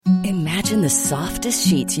Imagine the softest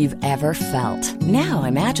sheets you've ever felt. Now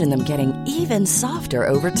imagine them getting even softer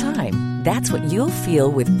over time. That's what you'll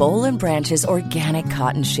feel with Boll & Branch's organic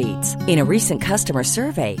cotton sheets. In a recent customer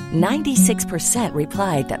survey, 96%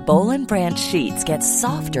 replied that Boll & Branch sheets get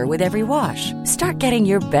softer with every wash. Start getting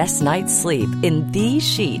your best night's sleep in these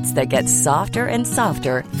sheets that get softer and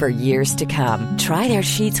softer for years to come. Try their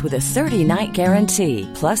sheets with a 30-night guarantee.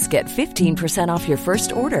 Plus, get 15% off your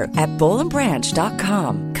first order at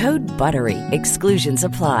bollandbranch.com. Code BUTTERY. Exclusions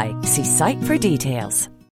apply. See site for details.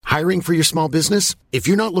 Hiring for your small business? If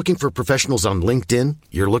you're not looking for professionals on LinkedIn,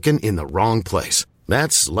 you're looking in the wrong place.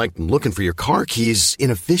 That's like looking for your car keys in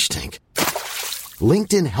a fish tank.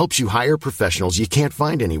 LinkedIn helps you hire professionals you can't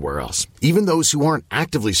find anywhere else, even those who aren't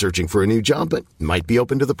actively searching for a new job but might be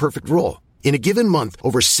open to the perfect role. In a given month,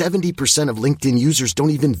 over 70% of LinkedIn users don't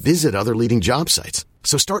even visit other leading job sites.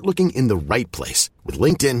 So start looking in the right place. With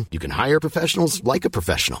LinkedIn, you can hire professionals like a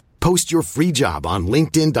professional. Post your free job on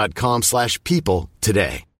linkedin.com/people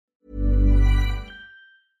today.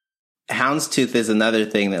 Houndstooth is another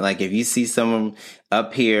thing that, like, if you see someone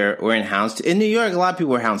up here or in Houndstooth, in New York, a lot of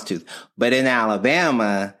people wear Houndstooth, but in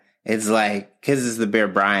Alabama, it's like, because it's the Bear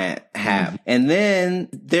Bryant hat. And then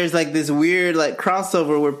there's like this weird like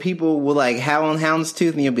crossover where people will like have on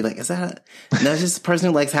Houndstooth and you'll be like, is that no, it's just a person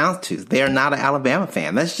who likes Houndstooth. They are not an Alabama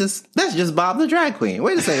fan. That's just Bob the drag queen.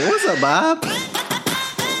 Wait a second. What's up, Bob?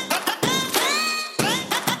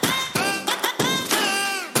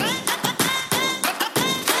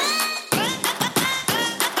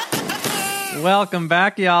 Welcome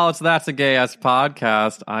back, y'all. It's That's a Gay Ass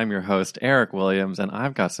Podcast. I'm your host, Eric Williams, and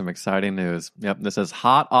I've got some exciting news. Yep, this is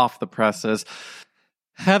hot off the presses.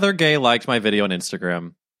 Heather Gay liked my video on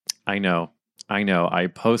Instagram. I know. I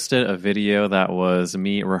posted a video that was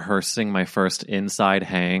me rehearsing my first inside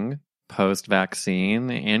hang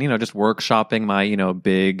post-vaccine and, just workshopping my,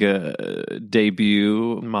 big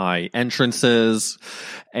debut, my entrances.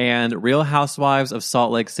 And Real Housewives of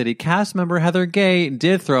Salt Lake City cast member Heather Gay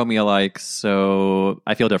did throw me a like, so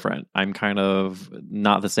I feel different. I'm kind of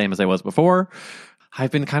not the same as I was before.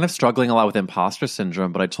 I've been kind of struggling a lot with imposter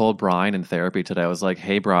syndrome, but I told Brian in therapy today, I was like,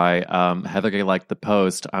 hey, Bri, Heather Gay liked the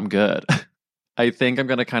post. I'm good. I think I'm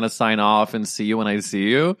going to kind of sign off and see you when I see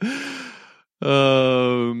you.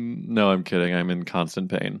 No, I'm kidding. I'm in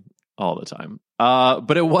constant pain all the time.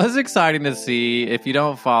 But it was exciting to see. If you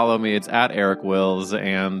don't follow me, it's at Eric Wills,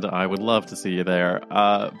 and I would love to see you there.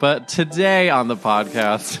 But today on the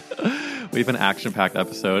podcast, we have an action-packed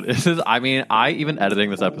episode. I even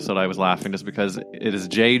editing this episode, I was laughing just because it is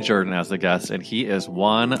Jay Jordan as the guest, and he is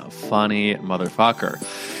one funny motherfucker.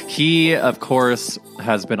 He, of course,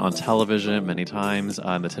 has been on television many times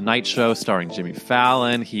on The Tonight Show starring Jimmy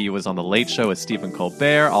Fallon. He was on The Late Show with Stephen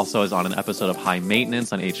Colbert, also is on an episode of High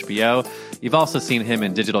Maintenance on HBO. You've also seen him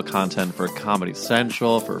in digital content for Comedy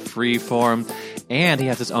Central, for Freeform, and he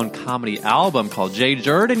has his own comedy album called Jay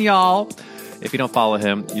Jordan, y'all. If you don't follow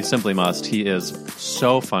him, you simply must. He is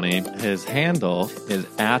so funny. His handle is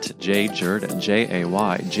at JayJurden,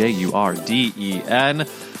 JayJurden.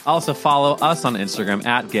 Also follow us on Instagram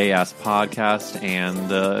at GayAssPodcast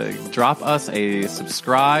and drop us a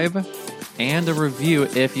subscribe and a review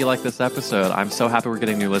if you like this episode. I'm so happy we're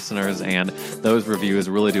getting new listeners, and those reviews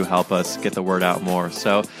really do help us get the word out more.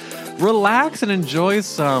 So relax and enjoy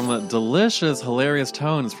some delicious, hilarious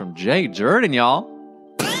tones from Jay Jordan, y'all.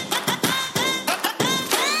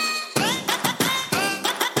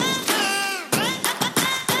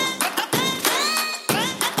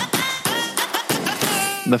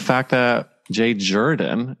 The fact that Jay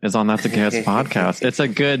Jordan is on That's a Gay Ass Podcast. It's a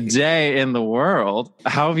good day in the world.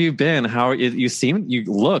 How have you been? You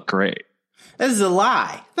look great. That's a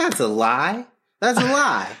lie. That's a lie.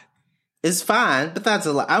 It's fine, but that's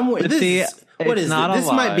a lie. This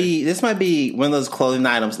might be one of those clothing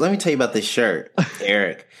items. Let me tell you about this shirt,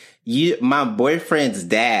 Eric. My boyfriend's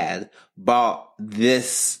dad bought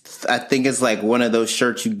this. I think it's like one of those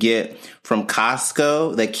shirts you get from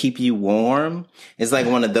Costco that keep you warm. It's like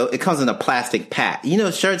one of those. It comes in a plastic pack.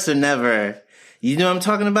 Shirts are never. You know what I'm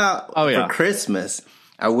talking about? Oh yeah. For Christmas,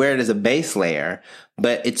 I wear it as a base layer,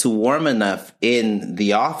 but it's warm enough in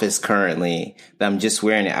the office currently that I'm just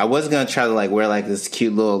wearing it. I was gonna try to wear this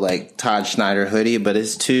cute little Todd Schneider hoodie, but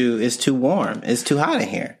it's too warm. It's too hot in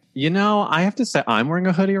here. I have to say, I'm wearing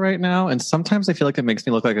a hoodie right now, and sometimes I feel like it makes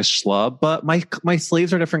me look like a schlub, but my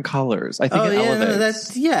sleeves are different colors. I think it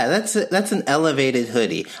elevates. That's an elevated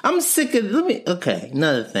hoodie. I'm sick of,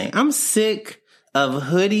 another thing. I'm sick of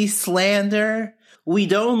hoodie slander. We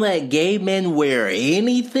don't let gay men wear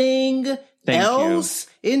anything else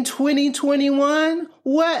in 2021.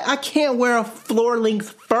 What? I can't wear a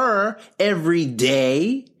floor-length fur every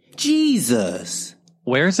day. Jesus.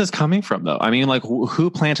 Where is this coming from, though? I mean, like, who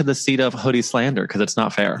planted the seed of hoodie slander? Because it's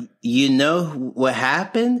not fair. You know what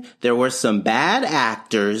happened? There were some bad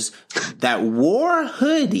actors that wore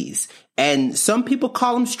hoodies. And some people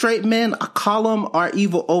call them straight men. I call them our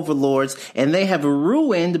evil overlords. And they have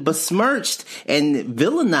ruined, besmirched, and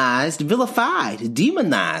vilified,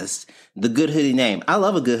 demonized the good hoodie name. I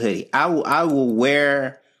love a good hoodie. I will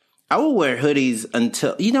wear hoodies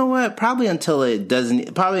until, you know what? Probably until it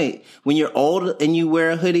doesn't, probably when you're old and you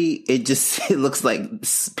wear a hoodie, it looks like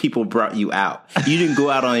people brought you out. You didn't go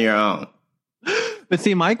out on your own. But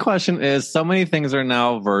see, my question is, so many things are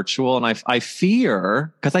now virtual, and I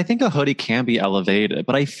fear, because I think a hoodie can be elevated,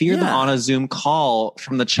 but I fear that on a Zoom call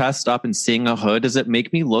from the chest up and seeing a hood, does it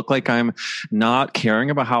make me look like I'm not caring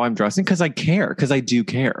about how I'm dressing? Because I care, because I do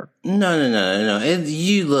care. No.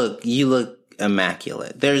 You look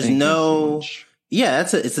immaculate. There's no,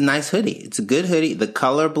 it's a nice hoodie. It's a good hoodie. The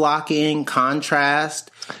color blocking,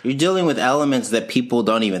 contrast. You're dealing with elements that people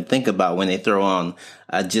don't even think about when they throw on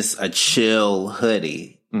just a chill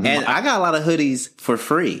hoodie. Mm-hmm. And I got a lot of hoodies for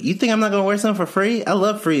free. You think I'm not going to wear some for free? I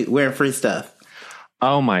love wearing free stuff.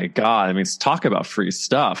 Oh my God. I mean, talk about free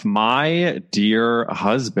stuff. My dear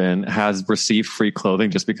husband has received free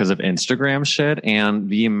clothing just because of Instagram shit. And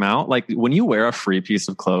the amount, like when you wear a free piece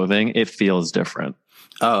of clothing, it feels different.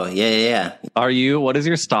 Oh, yeah. What is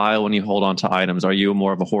your style when you hold on to items? Are you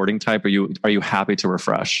more of a hoarding type? Are you happy to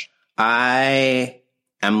refresh? I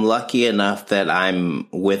am lucky enough that I'm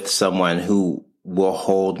with someone who will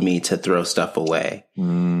hold me to throw stuff away.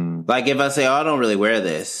 Like if I say, I don't really wear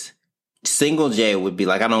this, Single J would be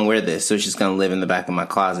like, I don't wear this, so it's just going to live in the back of my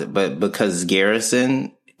closet. But because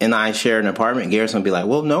Garrison and I share an apartment, Garrison would be like,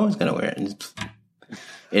 well, no one's going to wear it.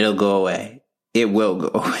 It'll go away. It will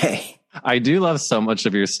go away. I do love so much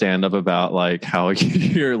of your stand-up about like how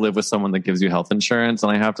you live with someone that gives you health insurance.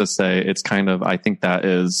 And I have to say, it's kind of, I think that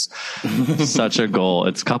is such a goal.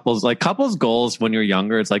 It's couples goals when you're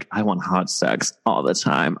younger. It's like, I want hot sex all the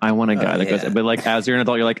time. I want a guy that goes, but like, as you're an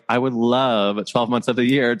adult, you're like, I would love 12 months of the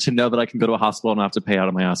year to know that I can go to a hospital and not have to pay out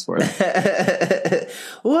of my ass for it.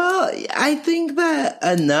 Well, I think that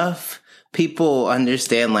enough people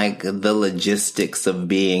understand like the logistics of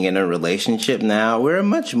being in a relationship now. We're a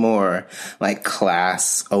much more like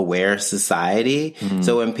class aware society. Mm-hmm.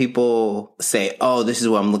 So when people say, oh, this is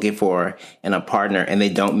what I'm looking for in a partner, and they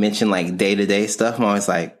don't mention like day to day stuff, I'm always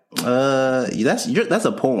like, that's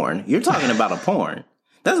a porn. You're talking about a porn.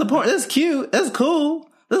 That's a porn. That's cute. That's cool.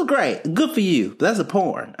 That's great. Good for you. But that's a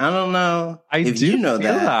porn. I don't know if you know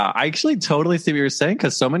that. I actually totally see what you're saying,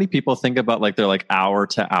 because so many people think about like their like hour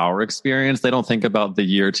to hour experience. They don't think about the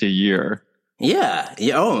year to year. Yeah.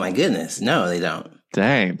 Oh my goodness. No, they don't.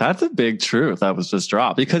 Dang, that's a big truth that was just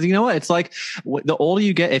dropped. Because you know what? It's like the older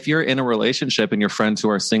you get, if you're in a relationship and your friends who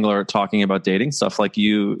are single are talking about dating stuff, like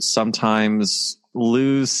you sometimes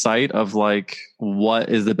lose sight of like what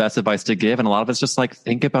is the best advice to give. And a lot of it's just like,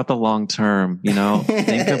 think about the long term, you know,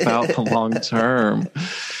 think about the long term.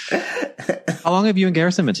 How long have you and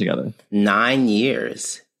Garrison been together? 9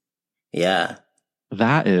 years. Yeah.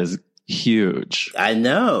 That is huge. I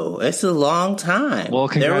know. It's a long time. Well,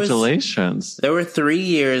 congratulations. There were 3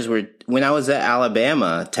 years when I was at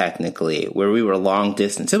Alabama, technically, where we were long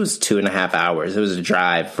distance. It was 2.5 hours. It was a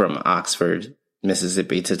drive from Oxford,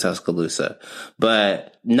 Mississippi to Tuscaloosa.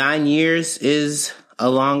 But 9 years is a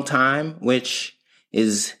long time, which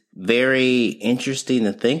is very interesting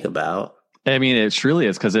to think about. I mean, it truly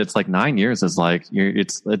is, because it's like 9 years is like you're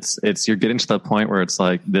getting to the point where it's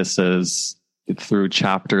like this is through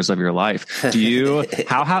chapters of your life. Do you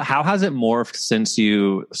how has it morphed since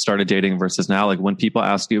you started dating versus now? Like when people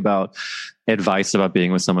ask you about advice about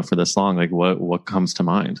being with someone for this long, like what comes to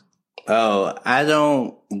mind? Oh, I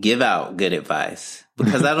don't give out good advice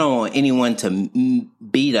because I don't want anyone to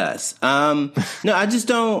beat us. No,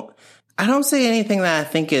 I don't say anything that I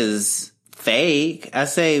think is fake. I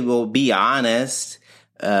say, well, be honest,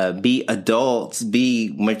 be adults,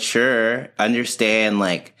 be mature, understand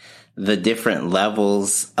like the different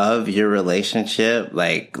levels of your relationship,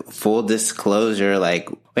 like full disclosure. Like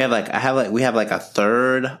we have a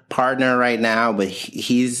third partner right now, but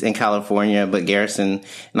he's in California, but Garrison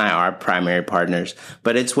and I are primary partners.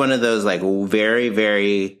 But it's one of those like very,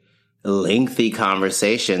 very lengthy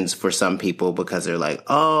conversations for some people, because they're like,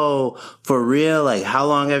 oh, for real? Like, how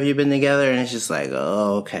long have you been together? And it's just like,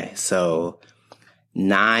 oh, okay. So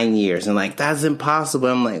 9 years. And like, that's impossible.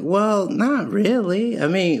 I'm like, well, not really. I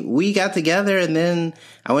mean, we got together and then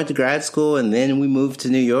I went to grad school and then we moved to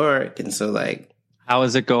New York. And so like, how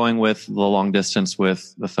is it going with the long distance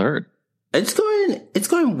with the third? It's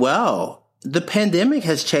going well. the pandemic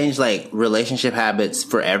has changed like relationship habits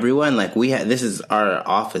for everyone. Like this is our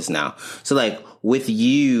office now. So like with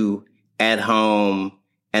you at home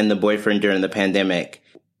and the boyfriend during the pandemic,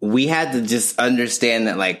 we had to just understand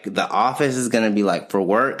that like the office is going to be like for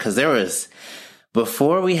work. Cause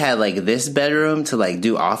before we had like this bedroom to like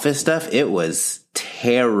do office stuff, it was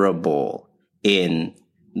terrible in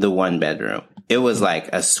the one bedroom. It was like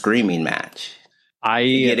a screaming match. To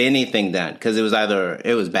get anything done because it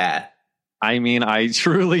was bad. I mean, I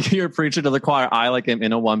truly, you're preaching to the choir. I like am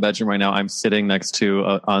in a one bedroom right now. I'm sitting next to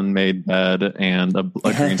an unmade bed and a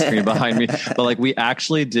green screen behind me. But like we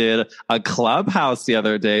actually did a clubhouse the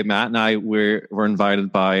other day. Matt and I were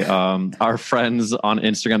invited by our friends on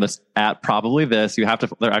Instagram that's at Probably This.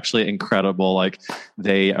 They're actually incredible. Like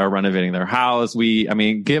they are renovating their house.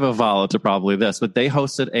 Give a follow to Probably This, but they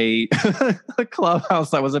hosted a clubhouse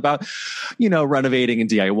that was about, renovating and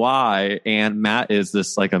DIY. And Matt is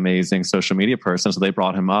this like amazing social media person. So they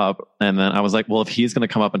brought him up. And then I was like, well, if he's going to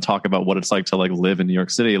come up and talk about what it's like to like live in New York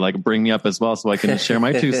City, like bring me up as well so I can share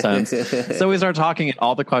my 2 cents. So we started talking and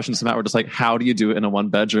all the questions to Matt were just like, how do you do it in a one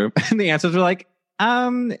bedroom? And the answers were like,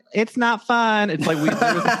 it's not fun. It's like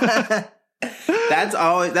that's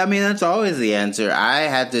always the answer. I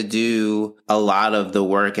had to do a lot of the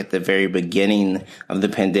work at the very beginning of the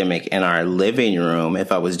pandemic in our living room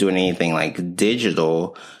if I was doing anything like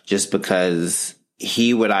digital, just because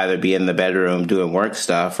he would either be in the bedroom doing work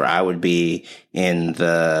stuff or I would be in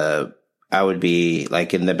the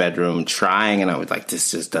bedroom trying, and I was like,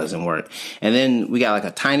 this just doesn't work. And then we got like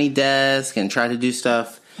a tiny desk and tried to do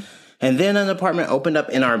stuff. And then an apartment opened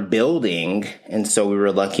up in our building. And so we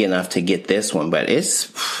were lucky enough to get this one, but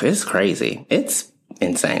it's crazy. It's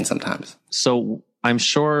insane sometimes. So I'm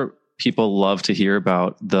sure people love to hear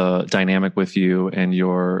about the dynamic with you and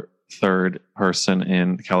your third person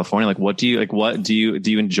in California. Like, what do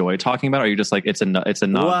you enjoy talking about? Or are you just like, it's a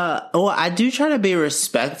not? Well, I do try to be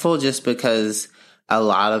respectful just because a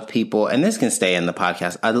lot of people, and this can stay in the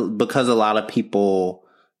podcast, because a lot of people,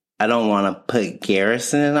 I don't want to put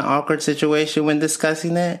Garrison in an awkward situation when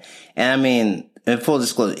discussing that. And I mean, in full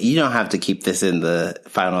disclosure, you don't have to keep this in the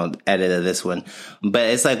final edit of this one, but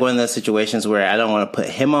it's like one of those situations where I don't want to put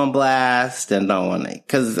him on blast and don't want to,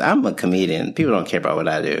 because I'm a comedian. People don't care about what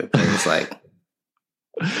I do. It's like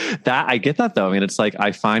that. I get that though. I mean, it's like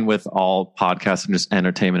I find with all podcasts and just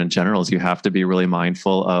entertainment in general, is you have to be really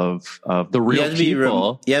mindful of the real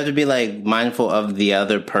people. You have to be like mindful of the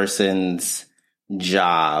other person's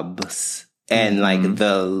jobs and like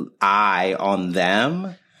the eye on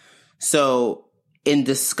them. So in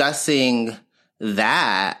discussing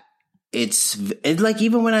that, it's like,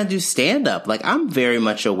 even when I do stand up, like I'm very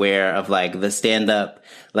much aware of like the stand up,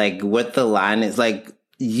 like what the line is. Like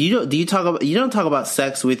you don't talk about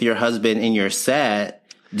sex with your husband in your set,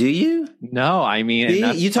 do you? No, I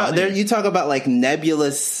mean, you talk about like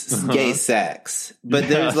nebulous gay sex, but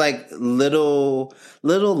there's like little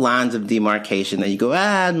lines of demarcation that you go,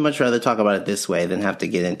 I'd much rather talk about it this way than have to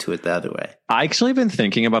get into it the other way. I actually been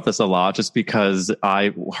thinking about this a lot just because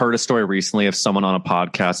I heard a story recently of someone on a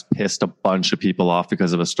podcast pissed a bunch of people off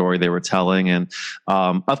because of a story they were telling. And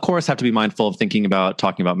of course, have to be mindful of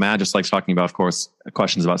talking about Matt, just like talking about, of course,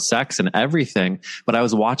 questions about sex and everything. But I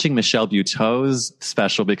was watching Michelle Buteau's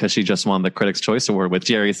special because she just won the Critics' Choice Award with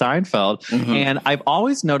Jerry Seinfeld. Mm-hmm. And I've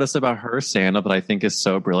always noticed about her stand-up that I think is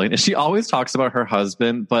so brilliant. She always talks about her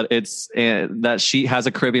husband, but it's that she has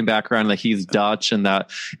a Caribbean background, that he's Dutch, and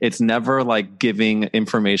that it's never like giving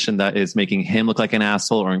information that is making him look like an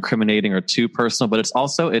asshole or incriminating or too personal. But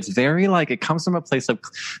it's very like, it comes from a place of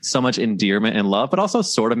so much endearment and love, but also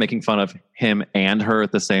sort of making fun of him and her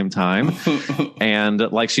at the same time. And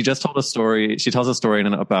like, she tells a story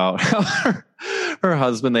about her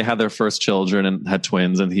husband, they had their first children and had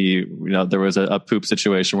twins, and there was a poop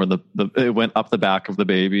situation where it went up the back of the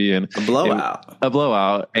baby, and a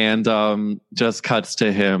blowout, and just cuts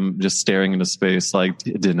to him just staring into space like,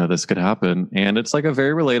 didn't know this could happen. And it's like a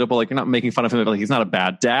very relatable, like, you're not making fun of him, but like, he's not a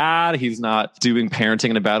bad dad, he's not doing parenting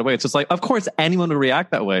in a bad way. It's just like, of course anyone would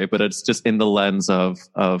react that way, but it's just in the lens of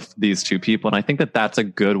these two people. And I think that that's a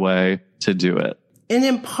good way to do it. And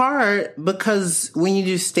in part because when you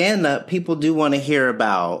do stand up, people do want to hear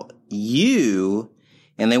about you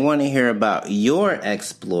and they want to hear about your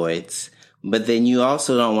exploits. But then you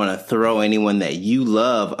also don't want to throw anyone that you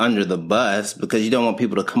love under the bus, because you don't want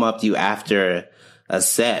people to come up to you after a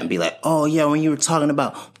set and be like, oh yeah, when you were talking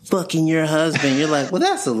about fucking your husband, you're like, well,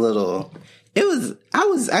 that's a little, I could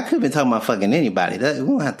have been talking about fucking anybody. We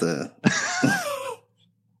won't have to.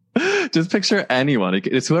 Just picture anyone.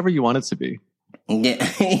 It's whoever you want it to be. Yeah.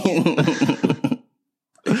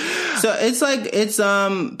 So it's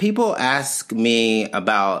people ask me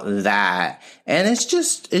about that, and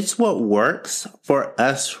it's what works for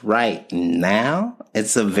us right now.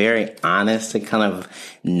 It's a very honest and kind of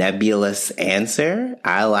nebulous answer.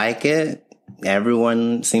 I like it.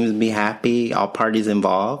 Everyone seems to be happy, all parties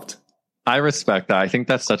involved. I respect that. I think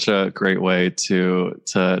that's such a great way to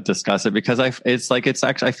discuss it, because I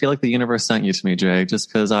feel like the universe sent you to me, Jay, just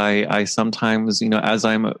because I sometimes, as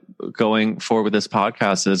I'm going forward with this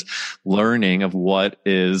podcast, is learning of what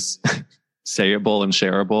is sayable and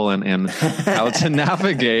shareable and how to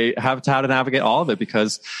navigate all of it,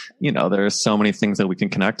 because, there's so many things that we can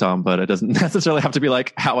connect on, but it doesn't necessarily have to be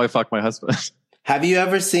like how I fuck my husband. Have you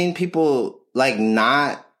ever seen people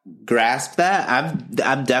not grasp that?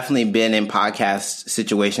 I've definitely been in podcast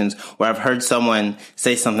situations where I've heard someone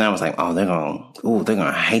say something. I was like, oh, they're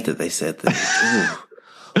gonna hate that they said this.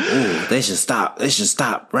 Ooh, they should stop. They should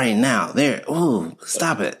stop right now.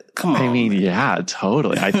 Stop it. Come on. I mean, yeah,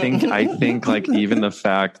 totally. I think like even the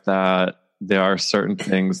fact that there are certain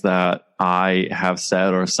things that I have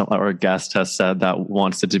said or a guest has said that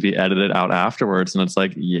wants it to be edited out afterwards, and it's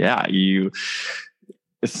like, yeah,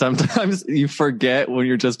 sometimes you forget when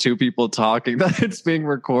you're just two people talking that it's being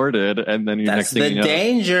recorded, and then That's the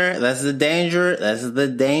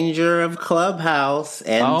danger of Clubhouse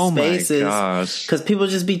and Spaces. Because people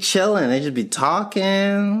just be chilling. They just be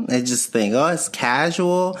talking. They just think, oh, it's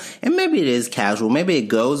casual. And maybe it is casual. Maybe it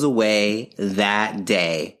goes away that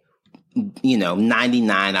day,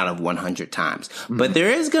 99 out of 100 times. Mm-hmm. But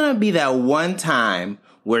there is going to be that one time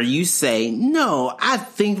where you say, no, I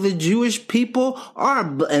think the Jewish people are,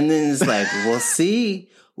 and then it's like, well, see,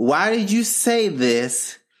 why did you say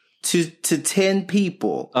this to 10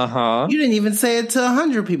 people? Uh-huh. You didn't even say it to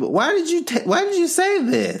 100 people. Why did you say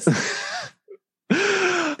this?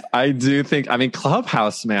 I do think,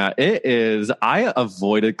 Clubhouse, man, I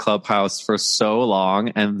avoided Clubhouse for so long,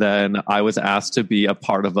 and then I was asked to be a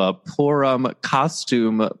part of a Purim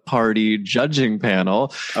costume party judging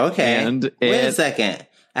panel. Okay. And wait a second.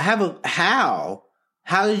 How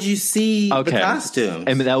did you see the costumes?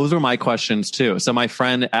 And those were my questions too. So my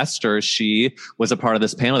friend Esther, she was a part of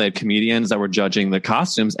this panel. They had comedians that were judging the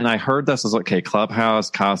costumes. And I heard this was okay, Clubhouse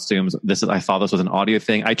costumes. I thought this was an audio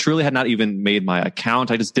thing. I truly had not even made my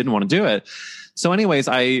account. I just didn't want to do it. So anyways,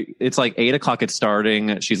 it's like 8:00 it's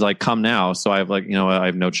starting. She's like, come now. So I have I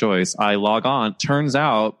have no choice. I log on. Turns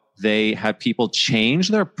out they had people change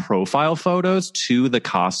their profile photos to the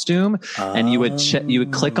costume, and you would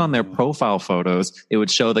click on their profile photos. It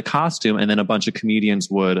would show the costume, and then a bunch of comedians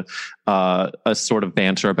would sort of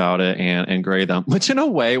banter about it and grade them, which in a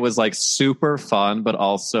way was like super fun, but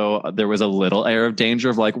also there was a little air of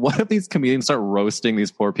danger of like, what if these comedians start roasting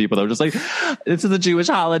these poor people? They're just like, this is a Jewish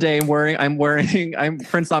holiday. I'm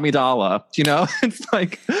Prince Amidala. It's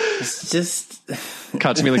like, it's just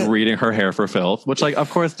cut to me like reading her hair for filth, which of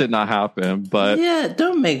course did not happen, but yeah,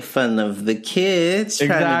 don't make fun of the kids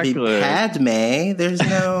trying to be Padme. There's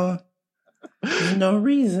no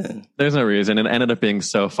reason. There's no reason. It ended up being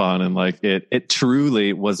so fun, and like it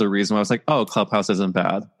truly was a reason why I was like, oh, Clubhouse isn't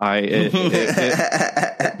bad.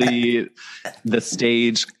 The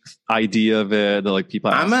stage idea of it, the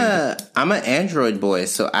people. I'm an Android boy,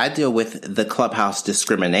 so I deal with the Clubhouse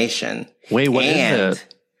discrimination. Wait, what is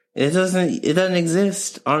it? It doesn't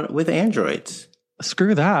exist with Androids.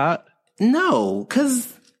 Screw that. No,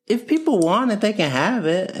 because if people want it, they can have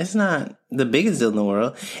it. It's not the biggest deal in the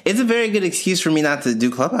world. It's a very good excuse for me not to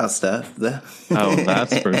do Clubhouse stuff. Oh,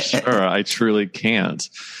 that's for sure. I truly can't.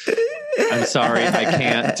 I'm sorry, I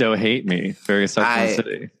can't. Don't hate me. Very Sex and the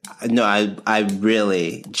City. No, I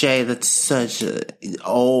really, Jay, that's such a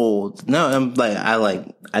old. No,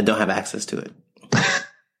 I don't have access to it.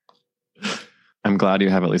 I'm glad you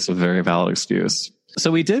have at least a very valid excuse. So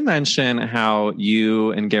we did mention how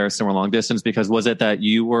you and Garrison were long distance, because was it that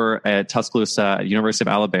you were at Tuscaloosa at University of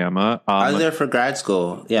Alabama? I was there for grad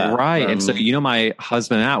school. Yeah. Right. And so, my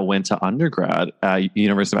husband Matt went to undergrad at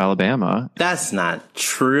University of Alabama. That's not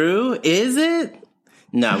true, is it?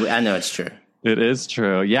 No, I know it's true. It is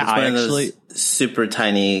true. Yeah. It's one of those super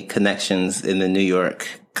tiny connections in the New York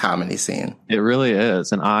comedy scene. It really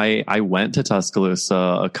is. And I went to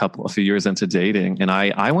Tuscaloosa a few years into dating, and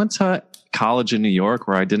I went to college in New York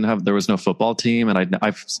where there was no football team, and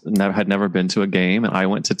I had never been to a game, and I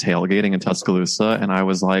went to tailgating in Tuscaloosa, and I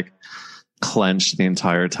was like clenched the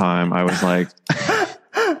entire time. I was like,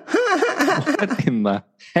 what in the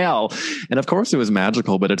hell? And of course it was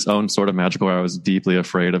magical, but its own sort of magical, where I was deeply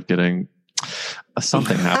afraid of getting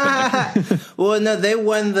something happened. Well, no, they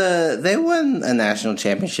won a national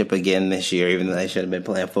championship again this year, even though they should have been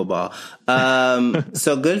playing football.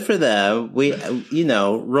 So good for them. We,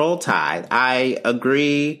 Roll Tide. I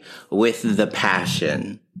agree with the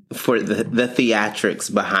passion for the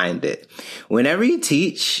theatrics behind it. Whenever you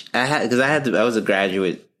teach, I was a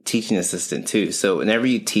graduate teaching assistant too. So whenever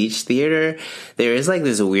you teach theater, there is like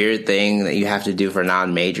this weird thing that you have to do for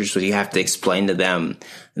non-majors. So you have to explain to them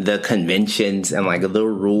the conventions and like the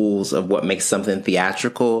rules of what makes something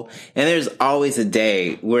theatrical. And there's always a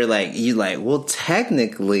day where well,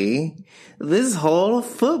 technically this whole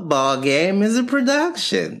football game is a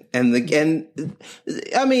production. And the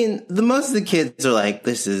most of the kids are like,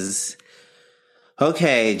 this is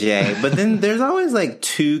okay, Jay. But then there's always like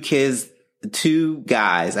two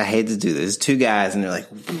guys, I hate to do this, two guys, and they're like,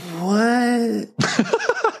 what?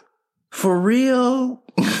 For real?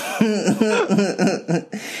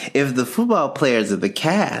 If the football players are the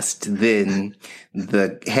cast, then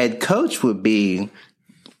the head coach would be,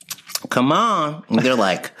 come on. And they're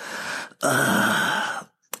like, I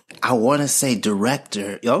want to say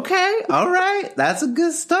director. Okay, all right, that's a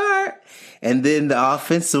good start. And then the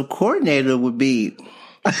offensive coordinator would be...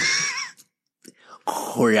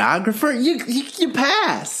 choreographer, you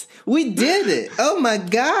pass. We did it. Oh my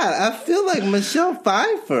God. I feel like Michelle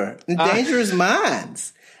Pfeiffer in Dangerous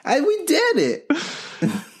Minds. We did it.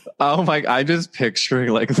 Oh my, I'm just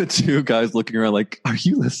picturing like the two guys looking around like, are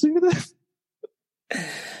you listening to this?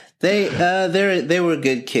 They were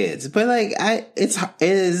good kids, but like it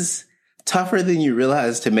is tougher than you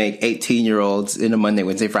realize to make 18-year-olds in a Monday,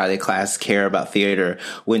 Wednesday, Friday class care about theater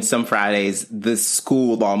when some Fridays the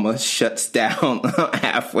school almost shuts down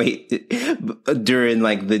halfway during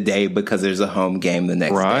like the day because there's a home game the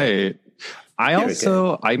next day. Right.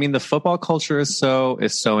 The football culture is so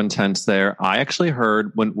intense there. I actually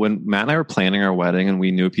heard when Matt and I were planning our wedding and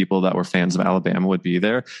we knew people that were fans of Alabama would be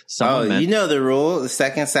there. You know the rule, the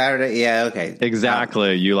second Saturday. Yeah. Okay.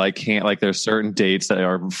 Exactly. You can't, there's certain dates that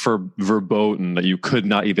are verboten that you could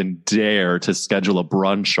not even dare to schedule a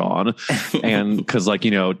brunch on. And cause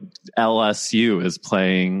LSU is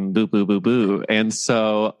playing boo, boo, boo, boo. And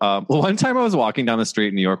so, one time I was walking down the street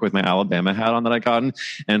in New York with my Alabama hat on that I gotten,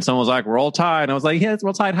 and someone was like, Roll Tide. And I was like, yeah, it's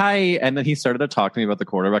Roll Tide. Hi. And then he started to talk to me about the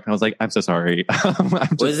quarterback. And I was like, I'm so sorry.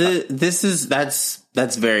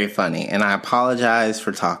 That's very funny. And I apologize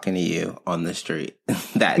for talking to you on the street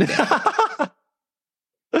that day.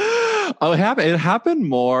 Oh, it happened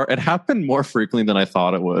more frequently than I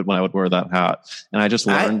thought it would when I would wear that hat. And I just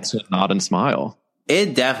learned to nod and smile.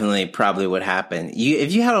 It definitely probably would happen.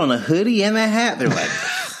 If you had on a hoodie and that hat, they're like,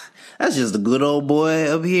 that's just a good old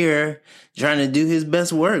boy up here trying to do his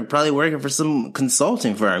best work, probably working for some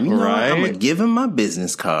consulting firm. Right? I'm going to give him my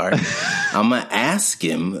business card. I'm going to ask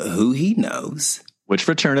him who he knows. Which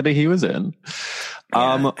fraternity he was in.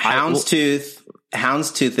 Yeah.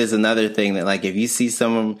 Houndstooth is another thing that, like, if you see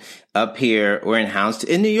someone up here wearing houndstooth,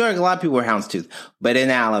 in New York, a lot of people wear houndstooth, but in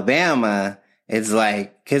Alabama, it's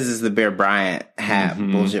like, cause it's the Bear Bryant hat,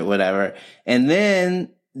 bullshit, whatever. And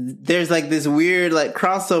then there's like this weird like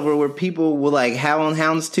crossover where people will like have on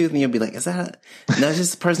houndstooth and you'll be like, no, it's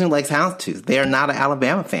just a person who likes houndstooth. They are not an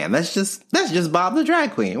Alabama fan. That's just Bob the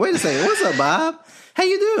drag queen. Wait a second. What's up, Bob? How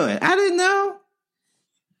you doing? I didn't know.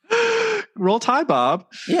 Roll Tide, Bob.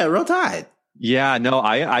 Yeah, Roll Tide. Yeah, no,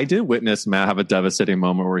 I did witness Matt have a devastating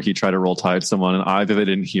moment where he tried to Roll Tide someone and either they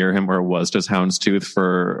didn't hear him or it was just houndstooth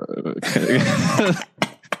for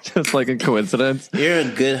just like a coincidence. You're a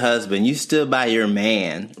good husband. You stood by your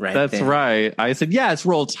man, right? That's there. Right. I said, yeah, it's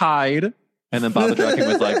Roll Tide. And then Bob the Drag King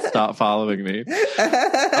was like, stop following me.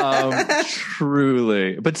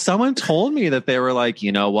 Truly. But someone told me that they were like,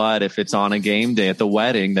 you know what? If it's on a game day at the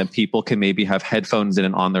wedding, then people can maybe have headphones in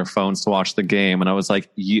and on their phones to watch the game. And I was like,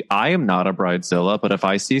 I am not a bridezilla, but if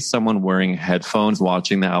I see someone wearing headphones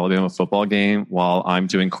watching the Alabama football game while I'm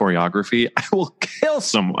doing choreography, I will kill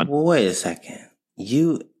someone. Well, wait a second.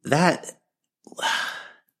 That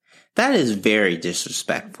is very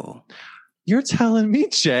disrespectful. You're telling me,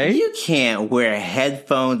 Jay? You can't wear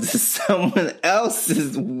headphones at someone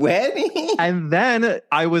else's wedding. And then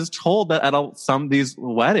I was told that at some of these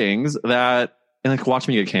weddings that, and like watch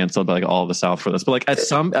me get canceled by like all of the South for this, but like at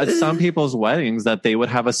some people's weddings that they would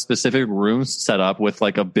have a specific room set up with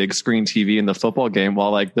like a big screen TV in the football game while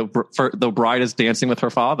like the bride is dancing with her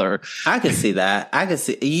father. I can see that.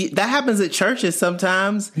 That happens at churches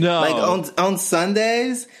sometimes. No, like on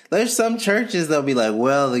Sundays, there's some churches they'll be like,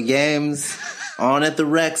 well, the game's on at the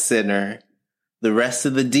rec center. the rest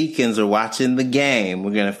of the deacons are watching the game.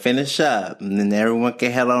 We're going to finish up and then everyone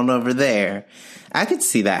can head on over there. I could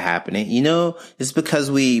see that happening. You know, it's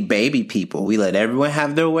because we baby people. We let everyone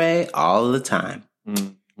have their way all the time.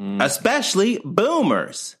 Mm-hmm. Especially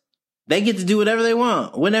boomers. They get to do whatever they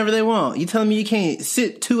want, whenever they want. You telling me you can't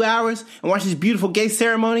sit 2 hours and watch this beautiful gay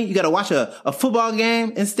ceremony? You got to watch a football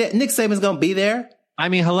game instead? Nick Saban's going to be there. I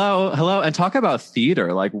mean, hello. And talk about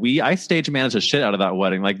theater. Like I stage managed the shit out of that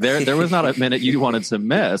wedding. Like there was not a minute you wanted to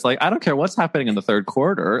miss. Like, I don't care what's happening in the third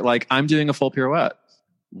quarter. Like, I'm doing a full pirouette.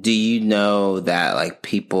 Do you know that like do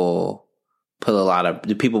people put a lot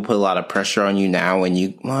of pressure on you now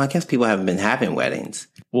well, I guess people haven't been having weddings.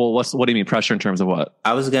 Well, what do you mean pressure in terms of what?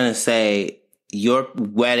 I was going to say your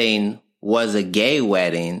wedding was a gay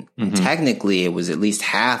wedding. Mm-hmm. And technically it was at least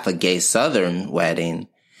half a gay Southern wedding.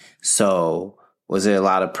 So was there a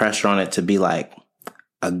lot of pressure on it to be like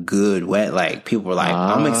a good wedding? Like people were like,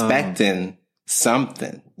 I'm expecting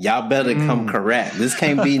something. Y'all better come correct. This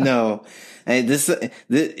can't be no, hey, this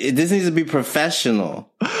needs to be professional.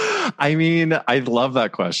 I mean, I love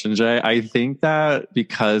that question, Jay. I think that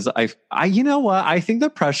because you know what? I think the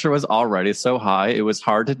pressure was already so high. It was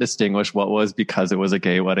hard to distinguish what was because it was a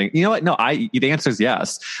gay wedding. You know what? No, the answer is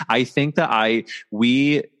yes. I think that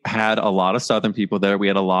we had a lot of Southern people there. We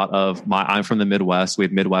had a lot of I'm from the Midwest. We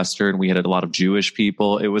had Midwestern. We had a lot of Jewish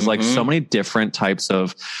people. It was like so many different types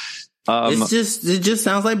of, it just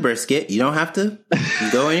sounds like brisket. You don't have to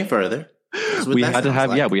go any further. We had to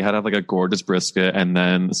have like a gorgeous brisket, and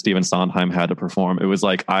then Stephen Sondheim had to perform. It was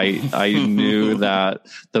like I knew that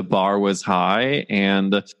the bar was high,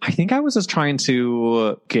 and I think I was just trying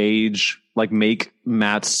to gauge, like, make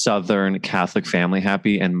Matt's Southern Catholic family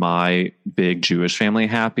happy and my big Jewish family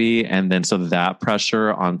happy. And then so that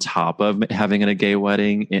pressure on top of having a gay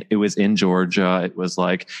wedding, it was in Georgia. It was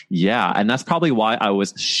like, yeah. And that's probably why I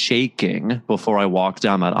was shaking before I walked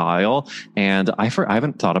down that aisle. And I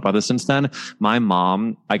haven't thought about this since then. My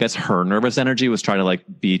mom, I guess her nervous energy was trying to like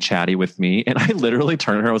be chatty with me. And I literally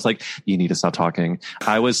turned to her. I was like, you need to stop talking.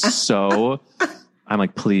 I was so... I'm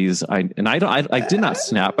like, please. I did not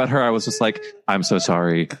snap at her. I was just like, I'm so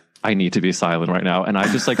sorry. I need to be silent right now. And I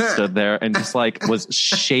just like stood there and just like was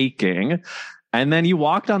shaking. And then you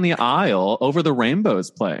walked on the aisle over the rainbows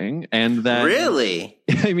playing. And then really,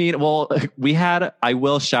 I mean, well, I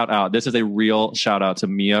will shout out. This is a real shout out to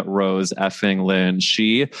Mia Rose effing Lynn.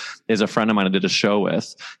 She is a friend of mine I did a show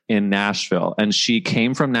with in Nashville, and she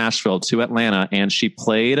came from Nashville to Atlanta, and she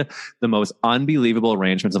played the most unbelievable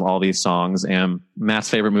arrangements of all these songs. And Matt's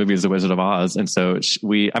favorite movie is The Wizard of Oz. And so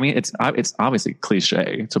it's obviously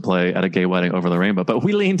cliche to play at a gay wedding over the rainbow, but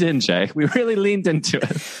we leaned in, Jay. We really leaned into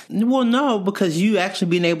it. Well, no, because you actually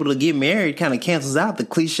being able to get married kind of cancels out the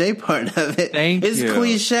cliche part of it. It's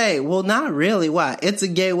cliche. Well, not really. Why? It's a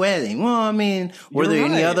gay wedding. Well, I mean, were there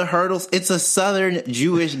any other hurdles? It's a Southern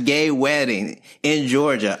Jewish gay wedding in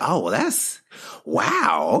Georgia. Oh, well, that's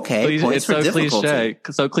wow. Okay. It's so cliche.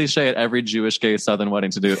 So cliche at every Jewish gay Southern wedding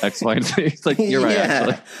to do X, Y, and Z. It's like, you're right,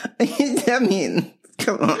 actually. I mean,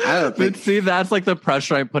 come on. I don't think. But see, that's like the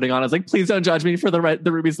pressure I'm putting on. It's like, please don't judge me for the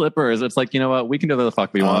ruby slippers. It's like, you know what? We can do whatever the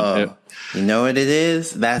fuck we want. You know what it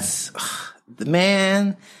is? That's...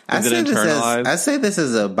 Man, I say this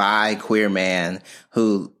as a bi queer man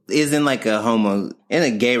who is in like in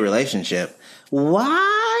a gay relationship.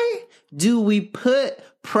 Why do we put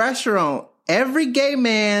pressure on every gay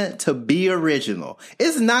man to be original?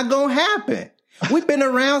 It's not gonna happen. We've been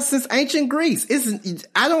around since ancient Greece.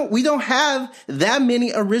 We don't have that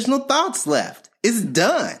many original thoughts left. It's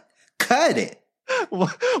done. Cut it.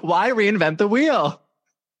 Why reinvent the wheel?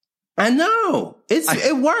 I know.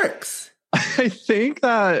 It works. I think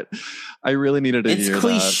that I really needed to hear that. It's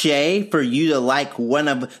cliche for you to like one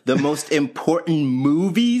of the most important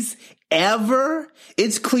movies ever.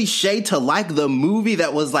 It's cliche to like the movie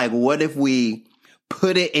that was like, what if we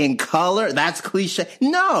put it in color? That's cliche.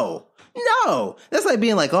 No. That's like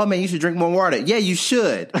being like, oh man, you should drink more water. Yeah, you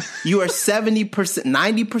should. You are 70%,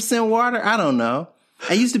 90% water. I don't know.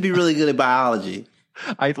 I used to be really good at biology.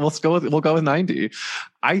 We'll go with 90.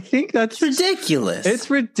 I think that's ridiculous. It's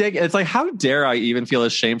ridiculous. It's like, how dare I even feel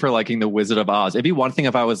ashamed for liking The Wizard of Oz? It'd be one thing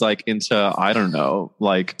if I was like into, I don't know,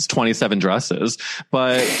 like 27 dresses,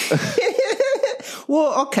 but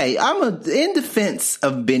well, okay. In defense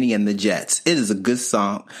of Benny and the Jets. It is a good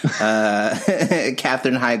song.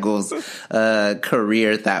 Katherine Heigl's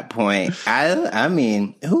career at that point. I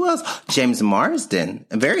mean, who else? James Marsden,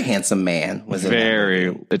 a very handsome man, was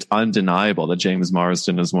it's undeniable that James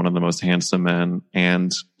Marsden is one of the most handsome men.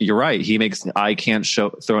 And you're right. I can't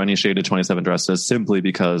throw any shade at 27 dresses simply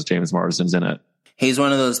because James Marsden's in it. He's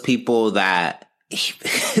one of those people that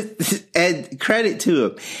And credit to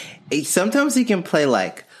him. Sometimes he can play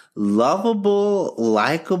like lovable,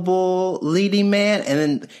 likable leading man. And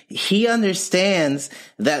then he understands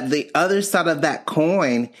that the other side of that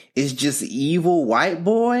coin is just evil white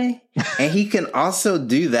boy. And he can also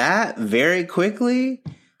do that very quickly.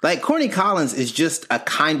 Like Corny Collins is just a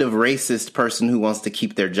kind of racist person who wants to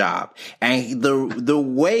keep their job. And the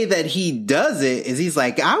way that he does it is he's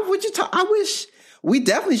like, I wish we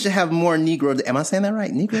definitely should have more Negro days. Am I saying that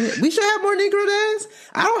right? Negro days? We should have more Negro days.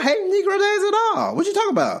 I don't hate Negro days at all. What you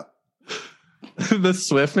talking about? The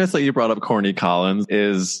swiftness that you brought up Corny Collins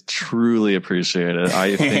is truly appreciated.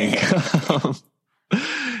 I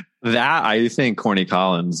think Corny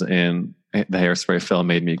Collins in the Hairspray film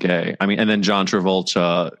made me gay. I mean, and then John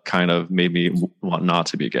Travolta kind of made me want not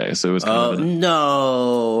to be gay. So it was kind of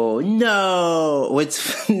no. Nikki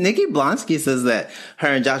Blonsky says that her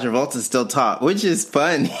and John Travolta still talk, which is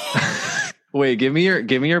funny. Wait, give me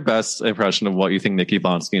your best impression of what you think Nikki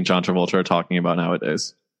Blonsky and John Travolta are talking about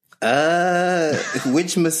nowadays.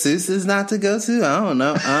 Which masseuses not to go to? I don't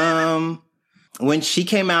know. When she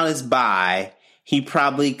came out as bi, he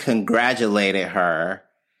probably congratulated her.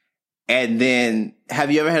 And then,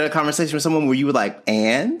 have you ever had a conversation with someone where you were like,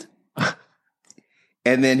 and?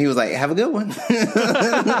 And then he was like, have a good one.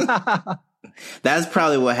 That's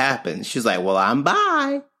probably what happened. She's like, well, I'm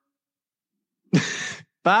bi.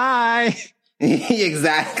 Bye.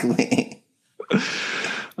 Exactly.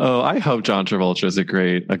 Oh, I hope John Travolta is a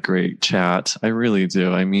great chat. I really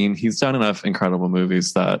do. I mean, he's done enough incredible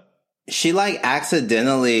movies that she like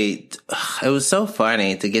accidentally, it was so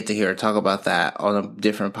funny to get to hear her talk about that on a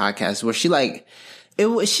different podcast where she like,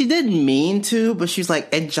 she didn't mean to, but she's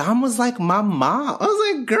like, and John was like my mom. I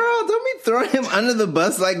was like, girl, don't be throwing him under the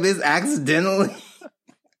bus like this accidentally.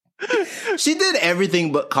 She did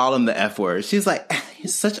everything but call him the F word. She's like,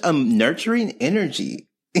 he's such a nurturing energy.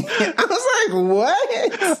 I was like,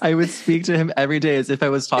 what? I would speak to him every day as if I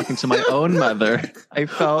was talking to my own mother. I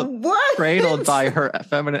felt cradled by her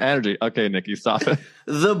feminine energy. Okay, Nikki, stop it.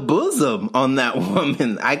 The bosom on that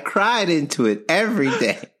woman. I cried into it every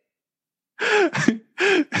day.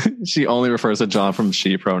 She only refers to John from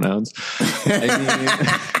she pronouns.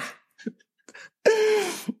 I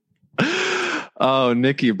mean... Oh,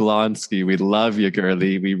 Nikki Blonsky, we love you,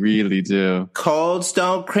 girlie. We really do. Cold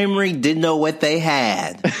Stone Creamery didn't know what they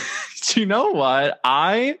had. Do you know what?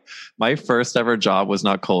 My first ever job was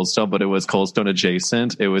not Cold Stone, but it was Cold Stone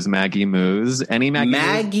adjacent. It was Maggie Moo's. Any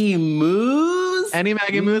Maggie Moo's? Any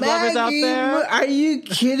Maggie Moo's lovers out there? Are you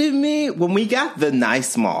kidding me? When we got the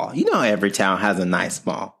nice mall, you know every town has a nice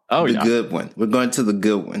mall. Oh, the good one. We're going to the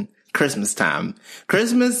good one. Christmas time.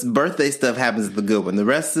 Christmas, birthday stuff happens at the good one. The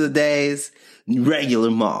rest of the days, regular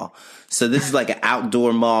mall. So this is like an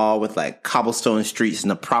outdoor mall with like cobblestone streets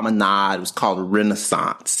and a promenade. It was called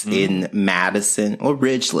Renaissance in Madison or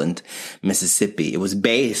Ridgeland, Mississippi. It was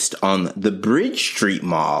based on the Bridge Street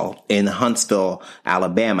Mall in Huntsville,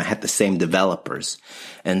 Alabama. It had the same developers.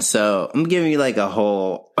 And so I'm giving you like a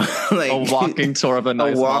whole, like a walking tour of the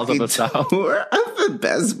nice malls of the South. Tour of the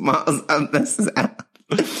best malls of the South.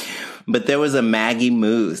 But there was a Maggie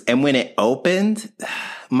Moo's. And when it opened,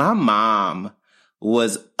 my mom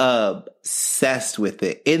was obsessed with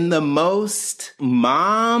it in the most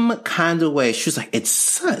mom kind of way. She was like, it's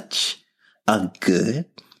such a good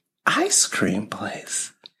ice cream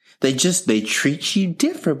place. They treat you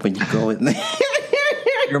different when you go in there.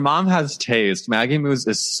 Your mom has taste. Maggie Moo's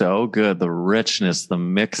is so good. The richness, the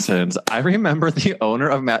mix-ins. I remember the owner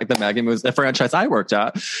of the Maggie Moo's, the franchise I worked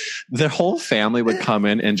at, their whole family would come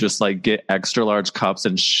in and just like get extra large cups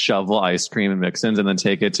and shovel ice cream and mix-ins and then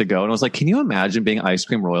take it to go. And I was like, can you imagine being ice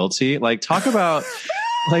cream royalty? Like talk about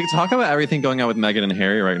everything going on with Meghan and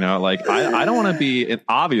Harry right now. Like I don't want to be,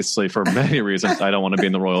 obviously for many reasons, I don't want to be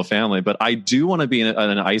in the royal family, but I do want to be in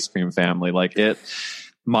an ice cream family. Like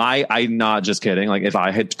I'm not just kidding. Like if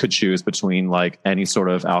I could choose between like any sort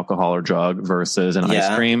of alcohol or drug versus an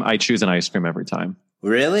ice cream, I choose an ice cream every time.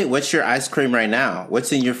 Really? What's your ice cream right now?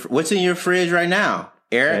 What's in your fridge right now?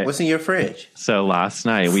 Eric, okay. What's in your fridge? So last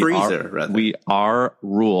night, our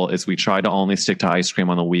rule is we try to only stick to ice cream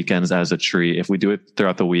on the weekends as a treat. If we do it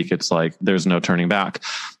throughout the week, it's like there's no turning back.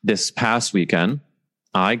 This past weekend,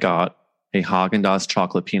 I got a Haagen-Dazs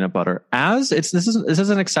chocolate peanut butter. This is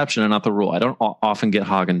an exception and not the rule. I don't often get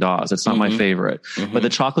Haagen-Dazs. It's not my favorite. But the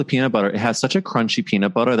chocolate peanut butter, it has such a crunchy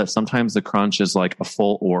peanut butter that sometimes the crunch is like a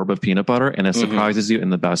full orb of peanut butter and it surprises you in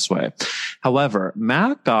the best way. However,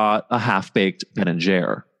 Matt got a half-baked Ben and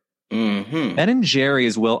Jerry. Ben and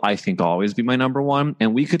Jerry's will, I think, always be my number one.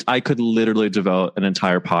 And I could literally devote an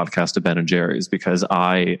entire podcast to Ben and Jerry's because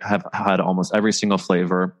I have had almost every single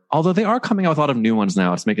flavor. Although they are coming out with a lot of new ones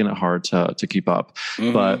now. It's making it hard to keep up.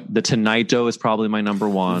 But the Tonight Dough is probably my number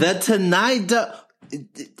one. The Tonight Dough.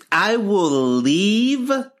 I will leave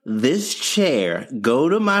this chair, go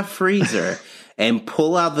to my freezer, and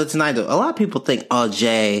pull out the Tonight Dough. A lot of people think, oh,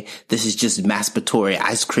 Jay, this is just masturbatory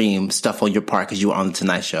ice cream stuff on your part because you were on the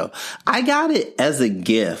Tonight Show. I got it as a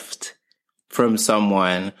gift from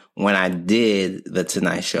someone when I did the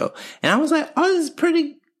Tonight Show. And I was like, oh,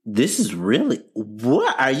 this is really,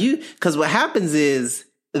 what are you? Because what happens is,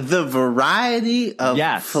 the variety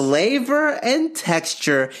of flavor and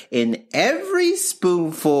texture in every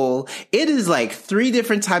spoonful. It is like 3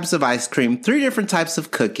 different types of ice cream, 3 different types of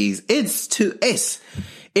cookies.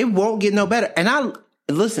 It won't get no better. And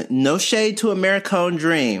listen, no shade to Americone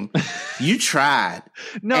Dream. You tried.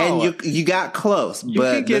 No. And you got close. You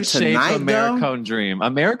but can give shade to Americone Dream.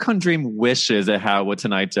 Americone Dream wishes it had what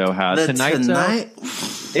Tonight Dough has. Tonight Dough,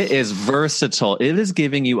 it is versatile. It is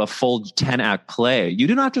giving you a full 10-act play. You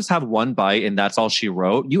do not just have one bite and that's all she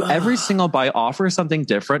wrote. Every single bite offers something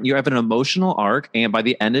different. You have an emotional arc, and by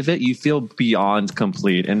the end of it, you feel beyond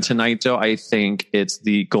complete. And Tonight Dough, I think it's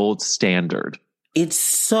the gold standard. It's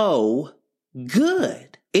so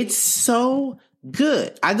good. It's so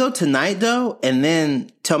good. I go Tonight Dough and then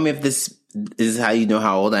tell me if this is how you know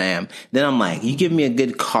how old I am. Then I'm like, you give me a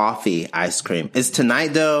good coffee ice cream. It's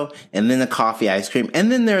Tonight Dough and then a coffee ice cream. And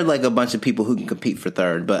then there are like a bunch of people who can compete for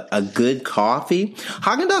third, but a good coffee.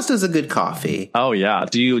 Haagen-Dazs does a good coffee. Oh yeah.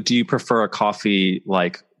 Do you prefer a coffee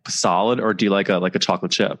like solid, or do you like a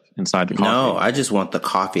chocolate chip inside the coffee? No, I just want the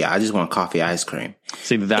coffee. I just want coffee ice cream.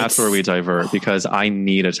 See, that's where we divert because I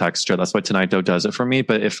need a texture. That's why Tonight Dough does it for me.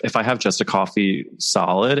 But if I have just a coffee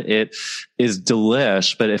solid, it is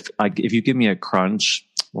delish. But if you give me a crunch,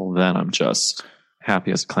 well, then I'm just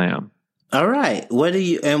happy as a clam. All right. What do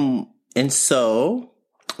you and so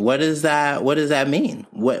what does that mean?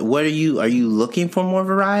 What are you looking for more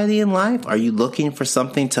variety in life? Are you looking for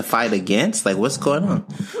something to fight against? Like, what's going on?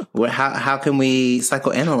 How can we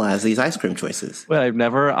psychoanalyze these ice cream choices? Well,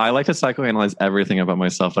 I like to psychoanalyze everything about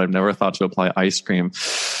myself, but I've never thought to apply ice cream.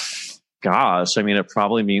 Gosh, I mean, it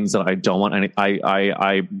probably means that I don't want any,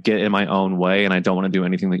 I get in my own way and I don't want to do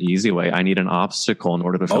anything the easy way. I need an obstacle in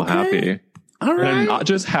order to feel happy. All right. And I'm not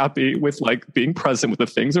just happy with like being present with the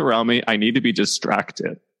things around me. I need to be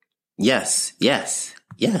distracted. Yes.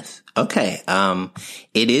 Okay.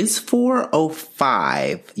 It is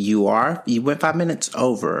 4:05. You went 5 minutes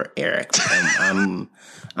over, Eric.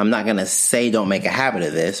 I'm not going to say don't make a habit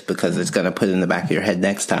of this because it's going to put it in the back of your head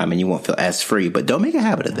next time and you won't feel as free, but don't make a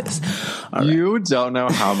habit of this. All you right. Don't know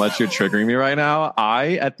how much you're triggering me right now.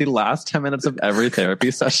 At the last 10 minutes of every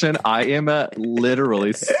therapy session, I am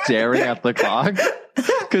literally staring at the clock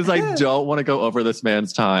because I don't want to go over this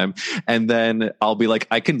man's time. And then I'll be like,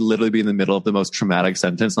 I can literally be in the middle of the most traumatic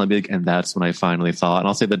sentence. And I'll be like, and that's when I finally thought, and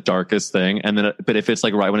I'll say the darkest thing. And then, but if it's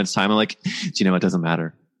like right when it's time, I'm like, do you know, it doesn't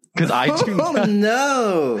matter. Because I do not.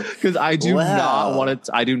 No. Because I do not want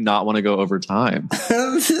to. I do not want to go over time.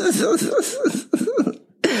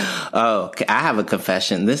 Oh, okay. I have a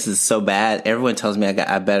confession. This is so bad. Everyone tells me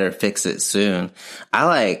I better fix it soon.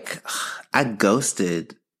 I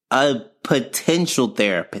ghosted a potential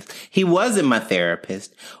therapist. He wasn't my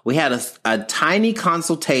therapist. We had a tiny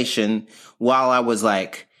consultation while I was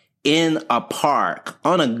like in a park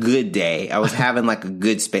on a good day. I was having like a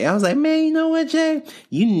good space. I was like, man, you know what, Jay?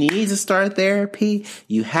 You need to start therapy.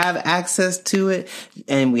 You have access to it.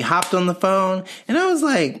 And we hopped on the phone and I was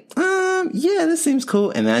like, yeah, this seems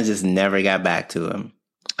cool. And then I just never got back to him.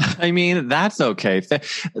 I mean, that's okay.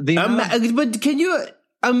 But can you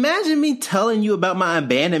imagine me telling you about my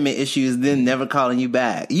abandonment issues, then never calling you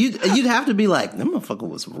back? You'd have to be like, that motherfucker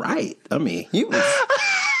was right. I mean, he was...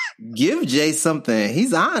 Give Jay something.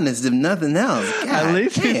 He's honest, if nothing else. God, at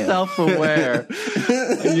least he's self-aware.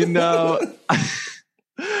 You know,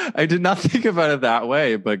 I did not think about it that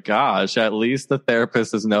way, but gosh, at least the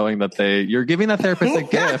therapist is knowing that you're giving that therapist a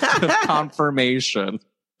gift of confirmation.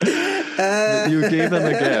 You gave them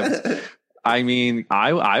a gift. I mean,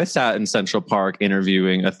 I sat in Central Park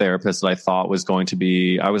interviewing a therapist that I thought was going to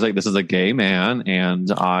be, I was like, this is a gay man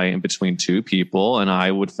and I am between two people. And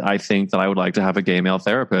I think that I would like to have a gay male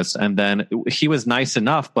therapist. And then he was nice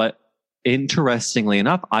enough, but interestingly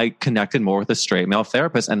enough, I connected more with a straight male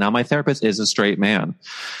therapist. And now my therapist is a straight man.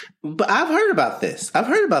 But I've heard about this. I've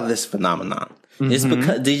heard about this phenomenon. Mm-hmm. It's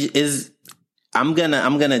because I'm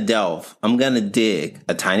gonna delve. I'm gonna dig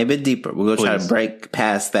a tiny bit deeper. We're gonna try to break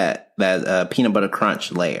past that peanut butter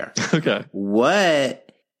crunch layer. Okay. What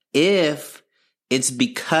if it's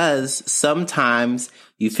because sometimes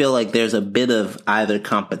you feel like there's a bit of either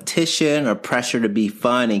competition or pressure to be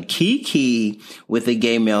fun and kiki with a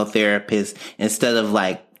gay male therapist instead of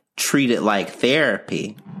like treat it like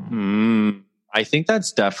therapy. I think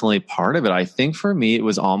that's definitely part of it. I think for me, it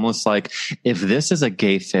was almost like, if this is a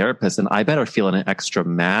gay therapist, then I better feel an extra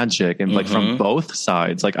magic and like from both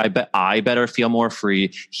sides. Like I better feel more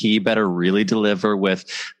free. He better really deliver with,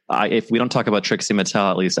 if we don't talk about Trixie Mattel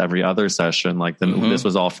at least every other session, like then this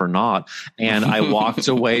was all for naught. And I walked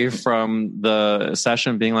away from the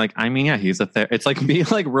session being like, I mean, yeah, he's it's like me,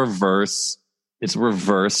 like reverse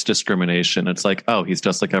discrimination. It's like, oh, he's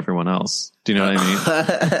just like everyone else. Do you know what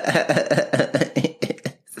I mean?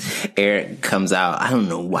 Eric comes out, I don't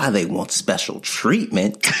know why they want special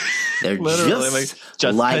treatment. They're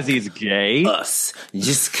just like because he's gay. Us.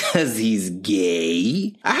 Just because he's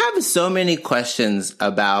gay. I have so many questions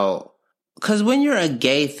about, because when you're a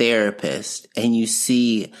gay therapist and you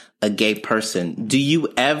see a gay person, do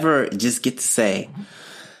you ever just get to say,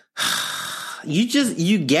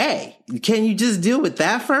 you gay? Can you just deal with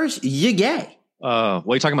that first? You're gay. What are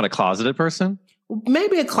you talking about? A closeted person?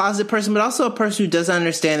 Maybe a closeted person, but also a person who doesn't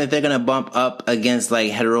understand that they're going to bump up against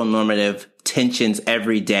like heteronormative tensions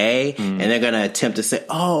every day. And they're going to attempt to say,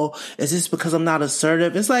 oh, is this because I'm not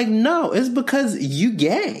assertive? It's like, no, it's because you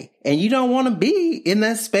gay and you don't want to be in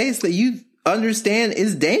that space that you understand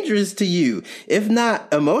is dangerous to you. If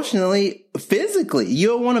not emotionally, physically, you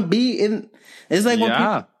don't want to be in. It's like, when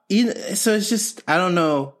people, so it's just, I don't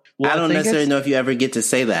know. Well, I don't necessarily know if you ever get to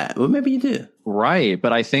say that. Well, maybe you do. Right.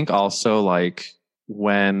 But I think also like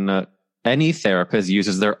when any therapist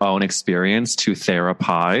uses their own experience to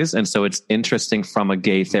therapize. And so it's interesting from a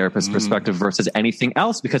gay therapist perspective versus anything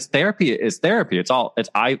else, because therapy is therapy.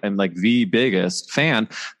 I am like the biggest fan,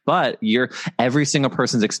 but every single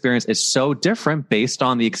person's experience is so different based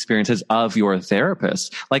on the experiences of your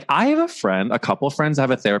therapist. Like I have a couple of friends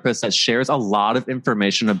have a therapist that shares a lot of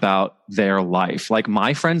information about their life. Like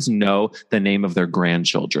my friends know the name of their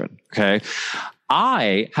grandchildren. Okay.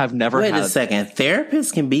 I have never Wait a second.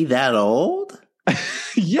 Therapists can be that old?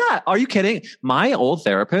 Yeah. Are you kidding? My old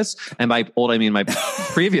therapist, and by old, I mean my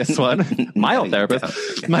previous one,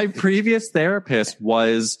 my previous therapist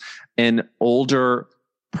was an older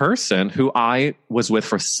person who I was with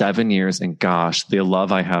for 7 years. And gosh, the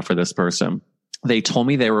love I have for this person. They told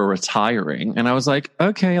me they were retiring, and I was like,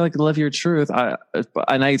 okay, like live your truth.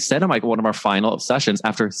 And I said in like one of our final sessions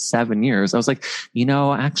after 7 years, I was like,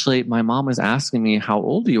 actually my mom was asking me how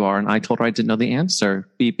old you are. And I told her I didn't know the answer.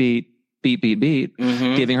 Beep, beep, beep, beep, beep,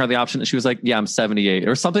 giving her the option. And she was like, yeah, I'm 78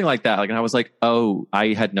 or something like that. Like, and I was like, oh,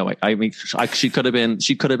 I had no, I mean, she could have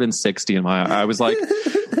been 60 in my, I was like,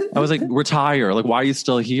 retire. Like, why are you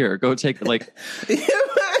still here? Go take like,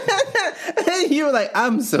 you were like,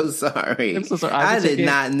 I'm so sorry. I did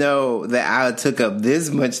not know that I took up this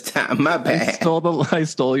much time. My bad. I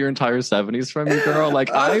stole your entire 70s from you, girl. Like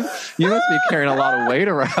you must be carrying a lot of weight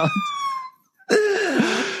around.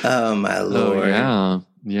 Oh my Lord. Oh,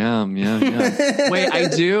 yeah. Wait,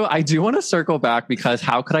 I do want to circle back, because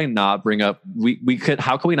how could I not bring up,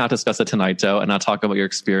 how could we not discuss The Tonight Show and not talk about your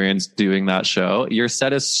experience doing that show? Your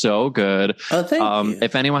set is so good. Oh, thank you.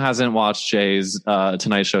 If anyone hasn't watched Jay's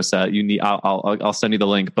Tonight Show set, I'll send you the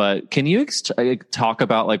link, but can you talk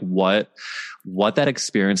about like what that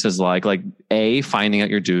experience is like A, finding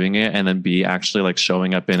out you're doing it, and then B, actually like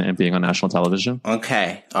showing up in and being on national television?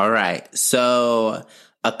 Okay. All right. So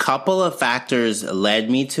a couple of factors led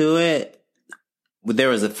me to it. There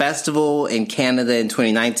was a festival in Canada in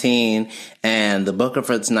 2019, and the booker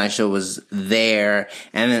for The Tonight Show was there.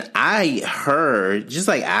 And then I heard, just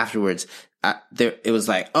like afterwards, it was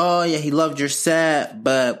like, oh yeah, he loved your set,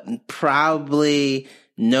 but probably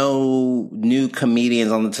no new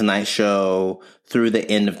comedians on The Tonight Show through the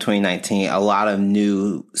end of 2019. A lot of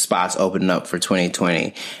new spots opening up for 2020.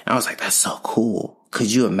 And I was like, that's so cool.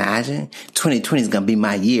 Could you imagine? 2020 is going to be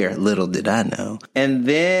my year. Little did I know. And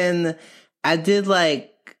then I did I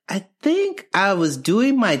think I was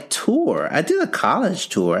doing my tour. I did a college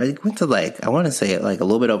tour. I went to I want to say a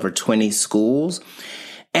little bit over 20 schools.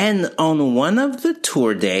 And on one of the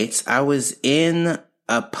tour dates, I was in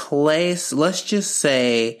a place, let's just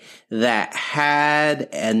say, that had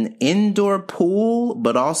an indoor pool,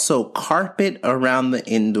 but also carpet around the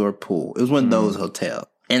indoor pool. It was one of those hotels.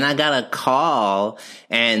 And I got a call,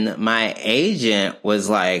 and my agent was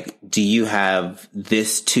like, do you have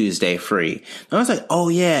this Tuesday free? And I was like, oh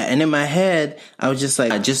yeah. And in my head, I was just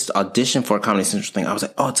like, I just auditioned for a Comedy Central thing. I was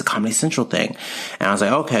like, oh, it's a Comedy Central thing. And I was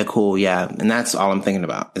like, okay, cool. Yeah. And that's all I'm thinking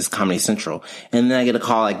about is Comedy Central. And then I get a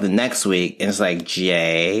call the next week, and it's like,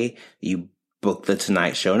 Jay, you book the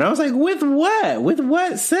Tonight Show. And I was like, with what? With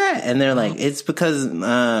what set? And they're like, it's because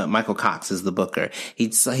Michael Cox is the booker.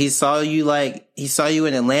 He saw you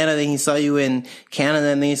in Atlanta, then he saw you in Canada,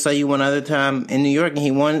 and then he saw you one other time in New York, and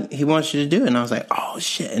he wants you to do it. And I was like, oh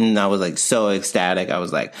shit. And I was like so ecstatic. I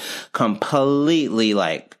was like completely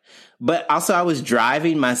like, but also I was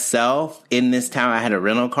driving myself in this town. I had a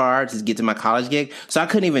rental car to get to my college gig, so I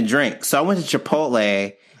couldn't even drink. So I went to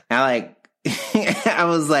Chipotle, and I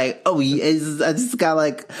was like, oh, I just got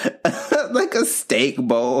like a steak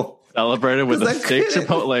bowl. Celebrated with a steak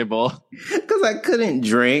Chipotle bowl. Because I couldn't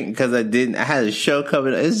drink because I had a show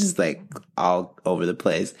coming. It was just like all over the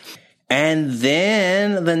place. And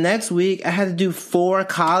then the next week I had to do 4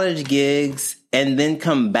 college gigs and then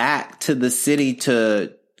come back to the city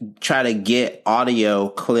to try to get audio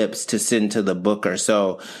clips to send to the booker.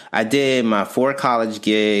 So I did my 4 college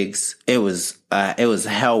gigs. It was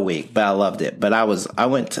hell week, but I loved it. But I was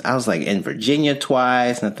like in Virginia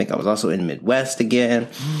twice, and I think I was also in Midwest again.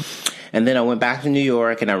 And then I went back to New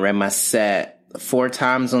York and I ran my set 4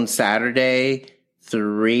 times on Saturday,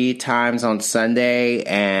 3 times on Sunday,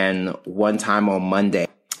 and 1 time on Monday.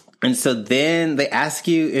 And so then they ask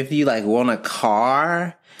you if you like want a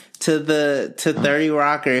car to 30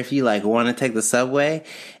 Rock, or if you like want to take the subway.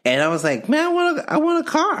 And I was like, man, I want a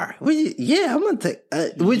car. Yeah, I'm going to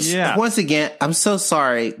take, once again, I'm so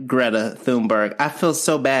sorry, Greta Thunberg. I feel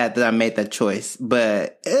so bad that I made that choice,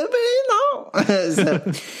 but you know,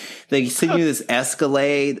 so, they send you this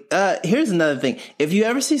Escalade. Here's another thing. If you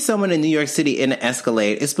ever see someone in New York City in an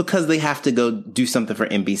Escalade, it's because they have to go do something for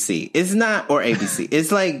NBC. It's not, or ABC.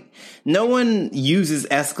 It's like, no one uses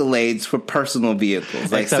Escalades for personal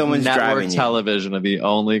vehicles. Like, except someone's driving you. Television are the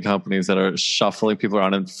only companies that are shuffling people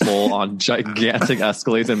around in full on gigantic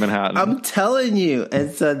Escalades in Manhattan. I'm telling you.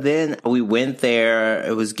 And so then we went there.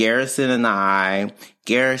 It was Garrison and I.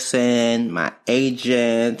 Garrison, my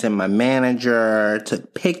agent, and my manager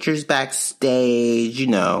took pictures backstage, you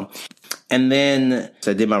know. And then so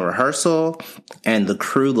I did my rehearsal, and the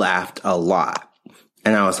crew laughed a lot.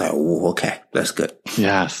 And I was like, "Ooh, okay, that's good."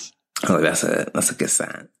 Yes. Oh, that's a good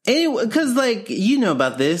sign. Anyway, because like, you know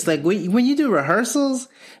about this, like when you do rehearsals,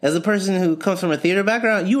 as a person who comes from a theater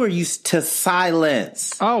background, you are used to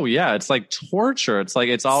silence. Oh yeah, it's like torture. It's like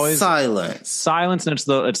it's always silence, and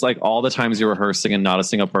it's like all the times you're rehearsing and not a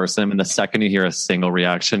single person, and the second you hear a single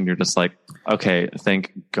reaction, you're just like, okay,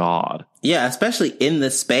 thank God. Yeah, especially in the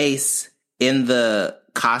space, in the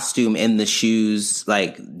costume, in the shoes,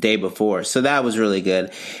 like day before. So that was really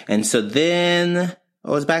good. And so then I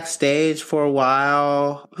was backstage for a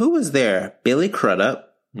while. Who was there? Billy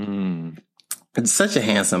Crudup. It's such a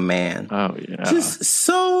handsome man. Oh, yeah. Just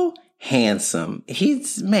so handsome.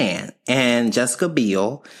 And Jessica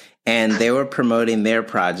Biel. And they were promoting their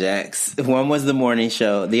projects. One was the morning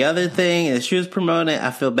show. The other thing that she was promoting,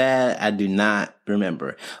 I feel bad, I do not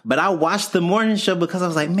remember. But I watched the morning show because I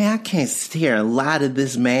was like, man, I can't sit here and lie to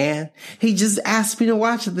this man. He just asked me to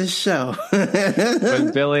watch this show.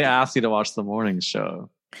 When Billy asked you to watch the morning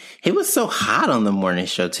show. He was so hot on the morning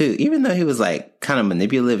show, too. Even though he was like kind of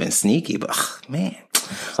manipulative and sneaky. But, man.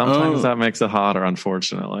 Sometimes that makes it hotter,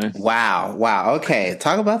 unfortunately. Wow. Okay.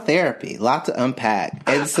 Talk about therapy. Lot to unpack.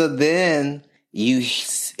 And so then you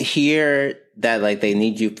hear that like they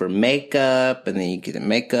need you for makeup, and then you get the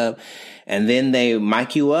makeup, and then they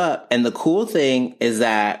mic you up. And the cool thing is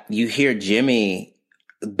that you hear Jimmy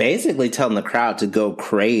basically telling the crowd to go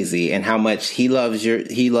crazy and how much he loves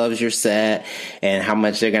your set and how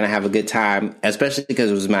much they're going to have a good time, especially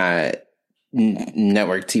because it was my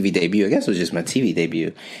network TV debut. I guess it was just my TV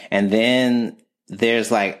debut. And then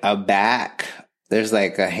there's like a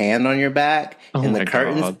hand on your back in the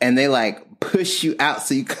curtains, God. And they like push you out,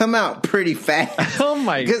 so you come out pretty fast. Oh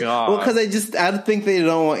my God. Well, because I think they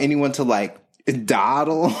don't want anyone to like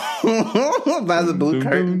dawdle by the blue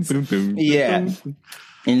curtains. Yeah.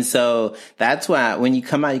 And so that's why when you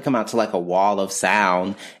come out to like a wall of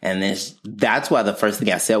sound, and that's why the first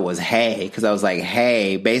thing I said was, hey, because I was like,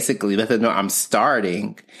 hey, basically let them know I'm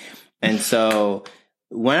starting. And so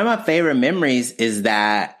one of my favorite memories is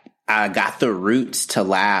that I got the Roots to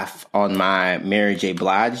laugh on my Mary J.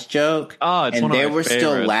 Blige joke. Oh, it's and one of they my were favorites.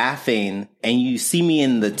 Still laughing. And you see me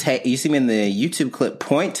in the YouTube clip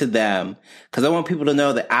point to them, because I want people to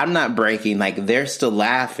know that I'm not breaking. Like, they're still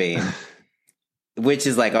laughing. Which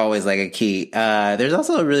is like always like a key. There's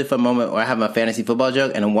also a really fun moment where I have my fantasy football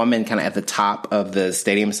joke, and a woman kind of at the top of the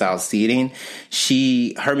stadium style seating,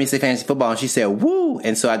 she heard me say fantasy football and she said, woo.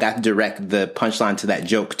 And so I got to direct the punchline to that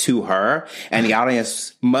joke to her, and the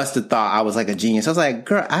audience must have thought I was like a genius. I was like,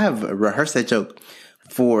 girl, I have rehearsed that joke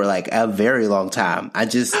for like a very long time. I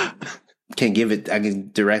just can give it, I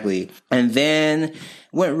can directly. And then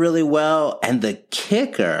went really well. And the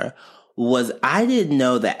kicker was I didn't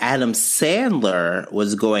know that Adam Sandler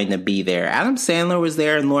was going to be there. Adam Sandler was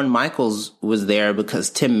there and Lorne Michaels was there because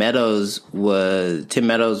Tim Meadows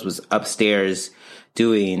was upstairs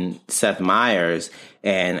doing Seth Meyers,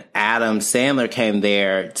 and Adam Sandler came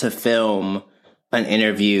there to film an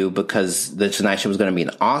interview because the Tonight Show was going to be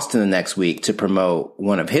in Austin the next week to promote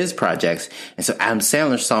one of his projects. And so Adam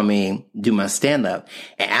Sandler saw me do my stand-up,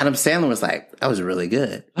 and Adam Sandler was like, that was really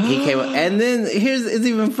good. He came up, and then it's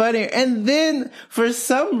even funnier. And then for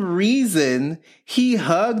some reason, he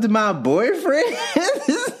hugged my boyfriend.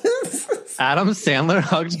 Adam Sandler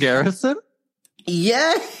hugged Garrison?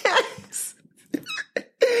 Yes.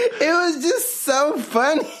 It was just so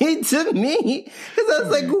funny to me because I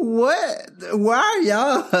was like, what? Why are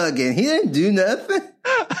y'all hugging? He didn't do nothing.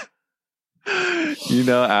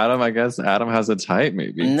 Adam, I guess Adam has a type,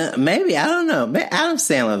 maybe. No, maybe, I don't know. Adam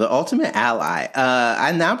Sandler, the ultimate ally.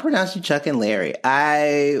 I now pronounce you Chuck and Larry.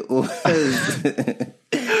 I was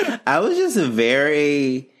just a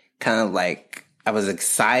very kind of like, I was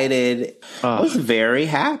excited. I was very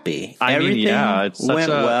happy. Everything went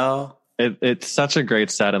well. It's such a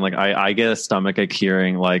great set, and like I get a stomachache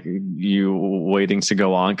hearing like you waiting to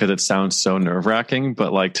go on because it sounds so nerve-wracking,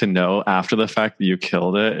 but like to know after the fact that you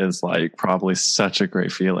killed it is like probably such a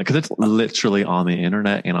great feeling because it's literally on the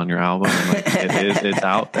internet and on your album, and like it's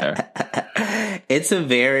out there. It's a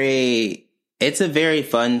very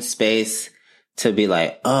fun space to be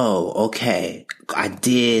like, oh, okay, I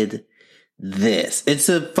did this. It's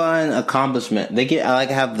a fun accomplishment. I like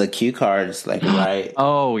have the cue cards like right.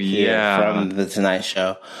 Oh yeah, from the Tonight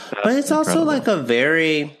Show. But it's also like I'm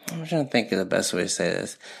trying to think of the best way to say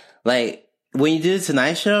this. Like when you do the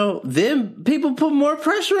Tonight Show, then people put more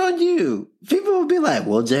pressure on you. People will be like,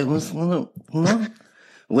 "Well, Jay, where's Netflix?"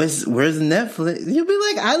 You'll be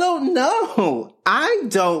like, "I don't know.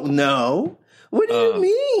 What do you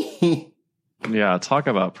mean?" Yeah, talk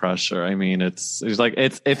about pressure. I mean, it's like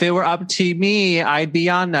if it were up to me, I'd be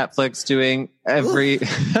on Netflix doing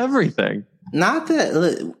everything. Not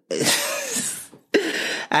that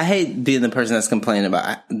I hate being the person that's complaining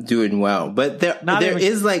about doing well, but there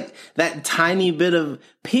is like that tiny bit of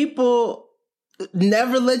people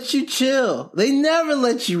never let you chill. They never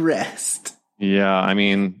let you rest. Yeah, I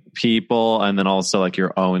mean, people, and then also like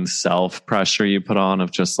your own self pressure you put on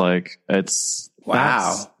of just like it's.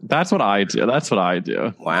 Wow. That's what I do.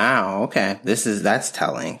 Wow. Okay. That's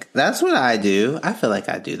telling. That's what I do. I feel like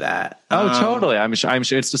I do that. Oh, totally. I'm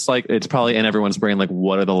sure it's just like, it's probably in everyone's brain. Like,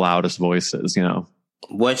 what are the loudest voices,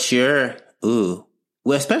 What's your, well,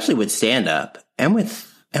 especially with stand up and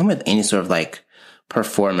with any sort of like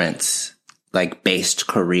performance, like based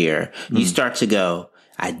career, you start to go,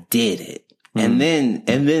 I did it. And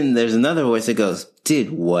then there's another voice that goes, did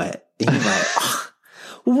what? And you're like, oh,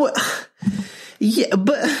 what? Yeah,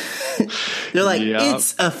 but they're like,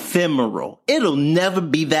 It's ephemeral. It'll never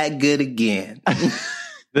be that good again.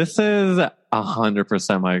 This is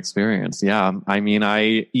 100% my experience. Yeah. I mean,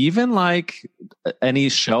 I even like any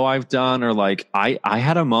show I've done, or like I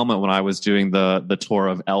had a moment when I was doing the tour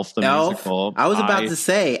of Elf the musical. I was about to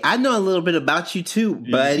say, I know a little bit about you too,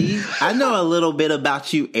 buddy. I know a little bit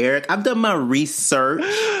about you, Eric. I've done my research.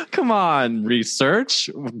 Come on, research,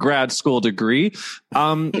 grad school degree.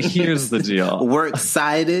 Here's the deal. Works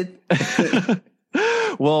cited.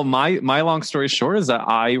 Well, my long story short is that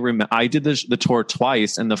I did the tour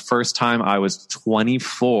twice, and the first time I was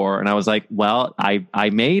 24, and I was like, well, I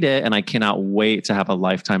made it, and I cannot wait to have a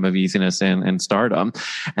lifetime of easiness and stardom.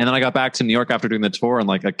 And then I got back to New York after doing the tour, and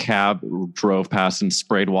like a cab drove past and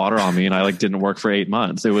sprayed water on me, and I like didn't work for 8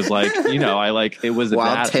 months. It was like, it was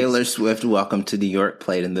while Taylor Swift "Welcome to New York"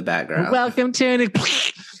 played in the background. Welcome to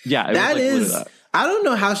yeah, that is. I don't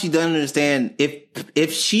know how she doesn't understand.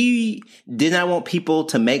 If she did not want people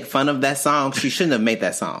to make fun of that song, she shouldn't have made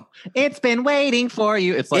that song. It's been waiting for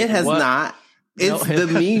you. It's like, it has not. It's the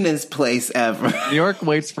meanest place ever. New York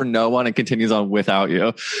waits for no one and continues on without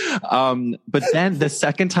you. But then the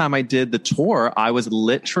second time I did the tour, I was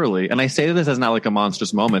literally, and I say this as not like a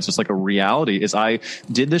monstrous moment, it's just like a reality, is I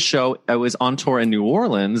did the show, I was on tour in New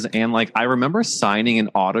Orleans, and like I remember signing an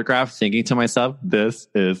autograph thinking to myself, this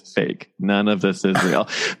is fake. None of this is real.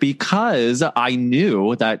 Because I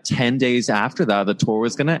knew that 10 days after that, the tour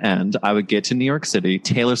was going to end. I would get to New York City,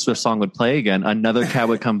 Taylor Swift song would play again, another cab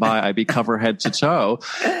would come by, I'd be cover head to toe.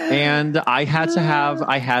 And I had to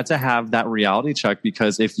have that reality check,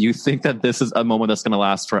 because if you think that this is a moment that's going to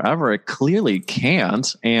last forever, it clearly can't.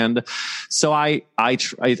 And so I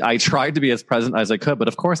tried to be as present as I could, but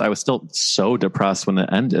of course I was still so depressed when it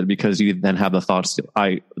ended, because you then have the thoughts,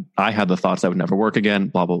 I had the thoughts that would never work again,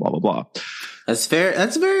 blah, blah, blah, blah, blah. That's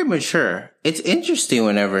very mature. It's interesting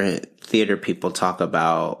whenever theater people talk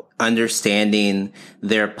about understanding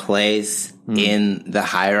their place in the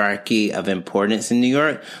hierarchy of importance in New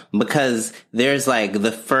York, because there's like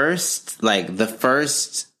the first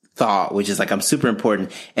thought, which is like, I'm super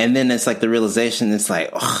important. And then it's like the realization, it's like,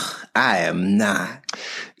 oh, I am not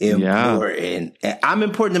important. Yeah. I'm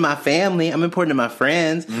important to my family. I'm important to my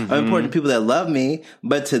friends. Mm-hmm. I'm important to people that love me.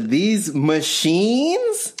 But to these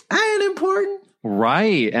machines, I ain't important.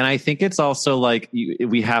 Right. And I think it's also like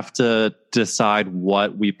we have to decide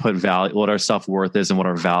what we put value, what our self-worth is and what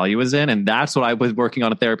our value is in. And that's what I was working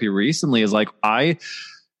on in therapy recently, is like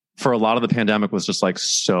for a lot of the pandemic was just like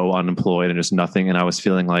so unemployed and just nothing. And I was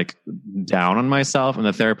feeling like down on myself. And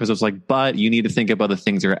the therapist was like, but you need to think about the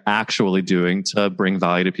things you're actually doing to bring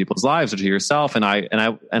value to people's lives or to yourself. And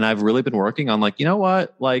I've really been working on like, you know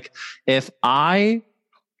what, like if I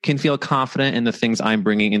can feel confident in the things I'm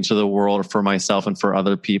bringing into the world for myself and for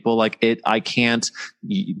other people, like I can't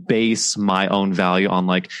base my own value on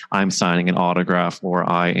like I'm signing an autograph or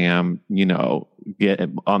I am, get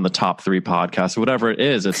on the top 3 podcasts or whatever it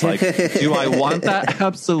is. It's like, do I want that?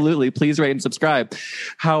 Absolutely. Please rate and subscribe.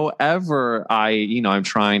 However, I'm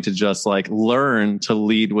trying to just like learn to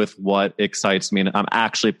lead with what excites me and I'm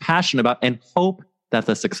actually passionate about, and hope that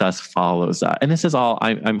the success follows that. And this is all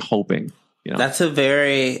I'm hoping. That's a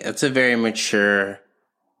very mature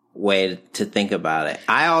way to think about it.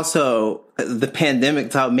 The pandemic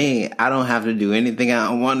taught me I don't have to do anything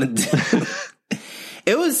I want to do.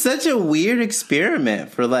 It was such a weird experiment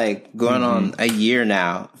for like going on a year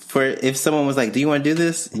now. For if someone was like, do you want to do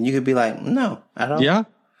this? And you could be like, no, I don't. Yeah.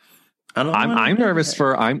 I'm nervous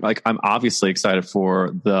I'm obviously excited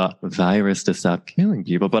for the virus to stop killing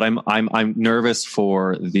people, but I'm nervous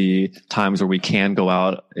for the times where we can go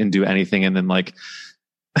out and do anything. And then like,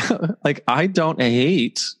 like I don't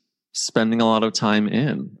hate spending a lot of time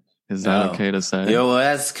in. Is that okay to say? Well,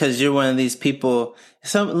 that's because you're one of these people.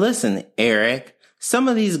 Listen, Eric, some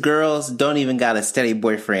of these girls don't even got a steady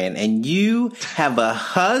boyfriend, and you have a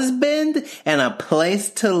husband and a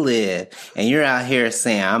place to live, and you're out here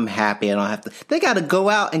saying, I'm happy I don't have to. They got to go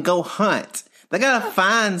out and go hunt. They got to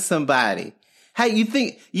find somebody. Hey, you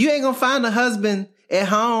think you ain't going to find a husband at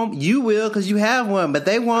home? You will, because you have one, but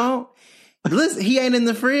they won't. Listen, he ain't in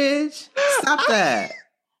the fridge. Stop that.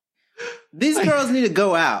 These girls need to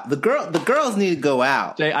go out. The girls need to go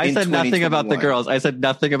out. Jay, I said nothing about the girls.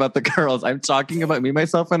 I'm talking about me,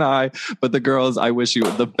 myself, and I. But the girls, I wish you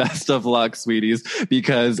the best of luck, sweeties,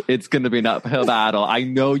 because it's going to be an uphill battle. I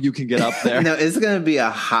know you can get up there. No, it's going to be a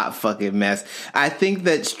hot fucking mess. I think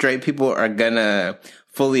that straight people are going to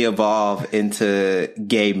fully evolve into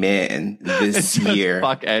gay men this year.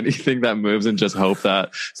 Fuck anything that moves and just hope that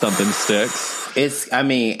something sticks.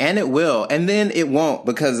 And it will, and then it won't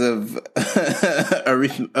because of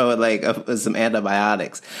some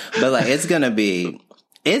antibiotics. But like, it's gonna be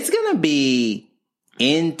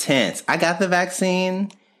intense. I got the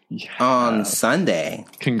vaccine on Sunday.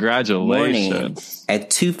 Congratulations! Morning at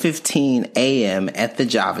 2:15 a.m. at the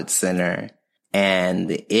Javits Center,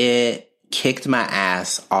 and it kicked my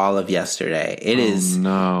ass all of yesterday.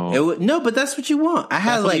 No, but that's what you want.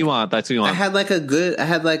 That's what you want. I had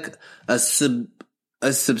like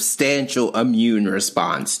a substantial immune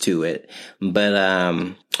response to it.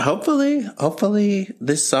 But hopefully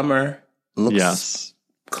this summer looks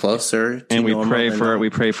closer to and we normal. We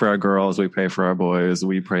pray for our girls, we pray for our boys,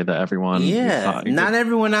 we pray that everyone not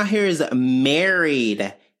everyone out here is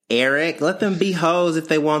married, Eric. Let them be hoes if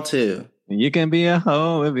they want to. You can be a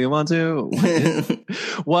hoe if you want to.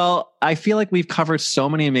 Well, I feel like we've covered so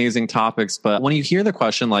many amazing topics, but when you hear the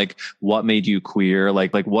question, like, what made you queer?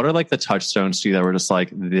 Like what are like the touchstones to you that were just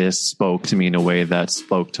like, this spoke to me in a way that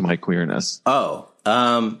spoke to my queerness?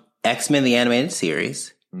 X-Men, the animated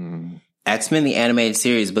series. X-Men, the animated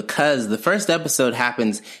series, because the first episode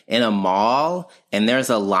happens in a mall, and there's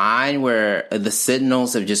a line where the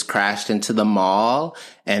Sentinels have just crashed into the mall,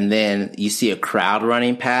 and then you see a crowd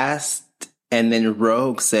running past, and then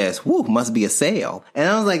Rogue says, "Woo, must be a sale." And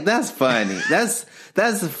I was like, that's funny.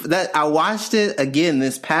 That I watched it again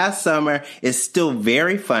this past summer. It's still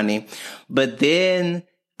very funny. But then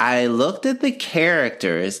I looked at the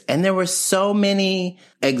characters and there were so many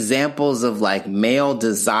examples of like male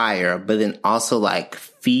desire, but then also like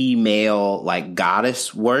female, like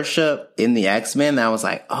goddess worship in the X-Men. That I was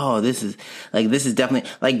like, oh, this is definitely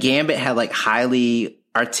like Gambit had like highly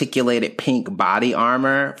articulated pink body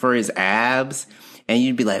armor for his abs. And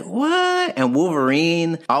you'd be like, what? And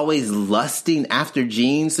Wolverine always lusting after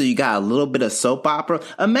Jean. So you got a little bit of soap opera.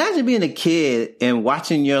 Imagine being a kid and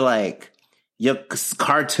watching your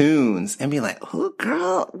cartoons and be like, oh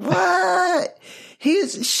girl, what?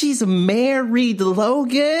 She's married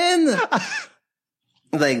Logan.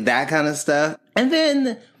 Like that kind of stuff. And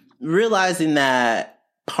then realizing that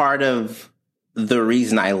part of the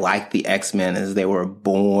reason I like the X-Men is they were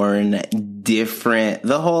born different.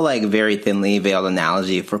 The whole like very thinly veiled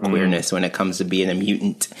analogy for queerness when it comes to being a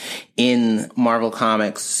mutant in Marvel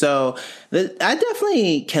Comics. So I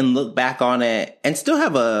definitely can look back on it and still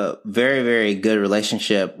have a very, very good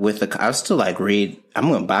relationship with I still like I'm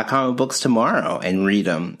going to buy comic books tomorrow and read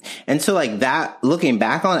them. And so like that, looking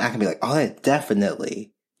back on it, I can be like, oh, that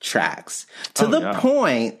definitely tracks to the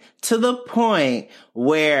point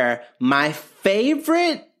where my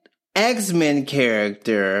favorite X-Men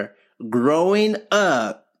character growing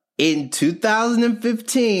up in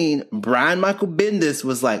 2015, Brian Michael Bendis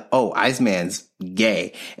was like, oh, Iceman's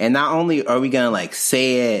gay. And not only are we going to like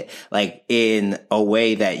say it like in a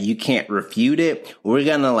way that you can't refute it, we're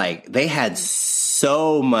going to like, they had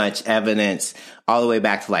so much evidence all the way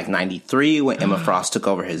back to like 93 when Emma Frost took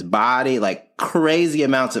over his body, like crazy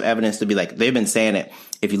amounts of evidence to be like, they've been saying it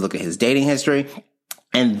if you look at his dating history.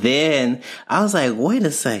 And then I was like, wait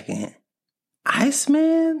a second,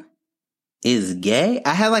 Iceman is gay?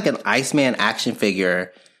 I had like an Iceman action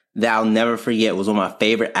figure that I'll never forget. It was one of my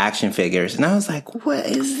favorite action figures. And I was like, what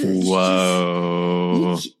is this?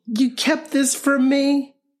 Whoa. You kept this from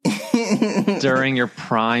me? During your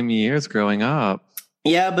prime years growing up.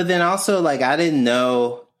 Yeah, but then also like I didn't even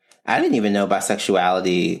know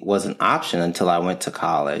bisexuality was an option until I went to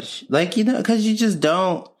college. Like, you know, because you just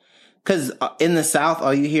don't. Because in the South,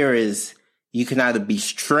 all you hear is you can either be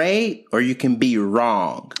straight or you can be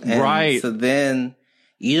wrong. And right. So then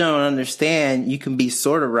you don't understand. You can be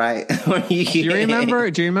sort of right. Do you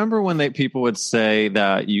remember when people would say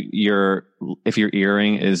that if your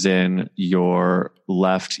earring is in your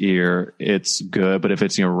left ear, it's good, but if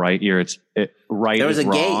it's in your right ear, right. There was a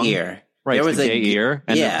wrong. Gay ear. Right, there was a gay ear,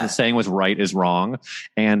 and the saying was right is wrong.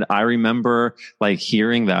 And I remember like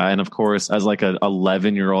hearing that, and of course, as like a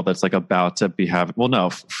 11-year-old that's like about to be having,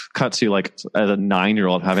 cut to like as a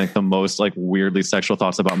 9-year-old having like, the most like weirdly sexual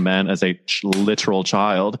thoughts about men as a literal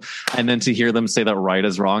child, and then to hear them say that right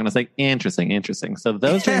is wrong, and it's like interesting. So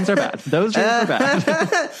those dreams are bad. Those dreams are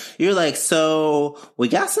bad. You're like, so we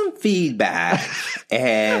got some feedback,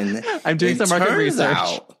 and I'm doing some market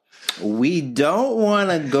research. We don't want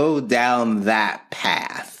to go down that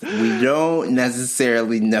path. We don't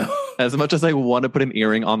necessarily know. As much as I want to put an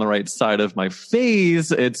earring on the right side of my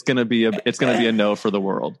face, it's gonna be a no for the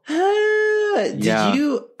world. I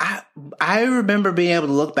remember being able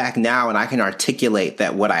to look back now and I can articulate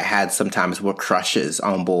that what I had sometimes were crushes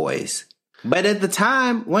on boys. But at the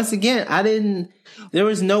time, once again, there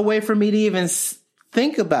was no way for me to even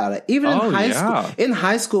think about it. Even in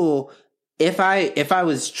high school, if I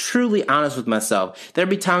was truly honest with myself, there'd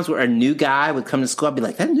be times where a new guy would come to school. I'd be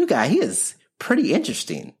like, that new guy, he is pretty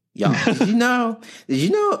interesting. Y'all, did you know?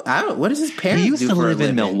 What does his parents do? He used to live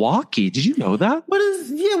in Milwaukee. Did you know that? What does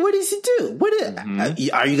he do?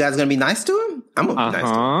 Are you guys going to be nice to him? I'm going to be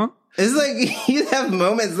nice to him. It's like you have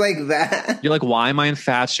moments like that. You're like, why am I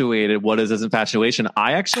infatuated? What is this infatuation?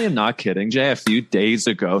 I actually am not kidding, Jay. A few days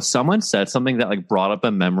ago, someone said something that like brought up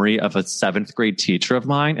a memory of a 7th grade teacher of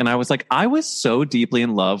mine. And I was like, I was so deeply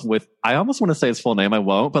in love with, I almost want to say his full name. I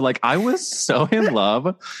won't, but like I was so in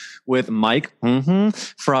love with Mike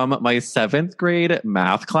from my 7th grade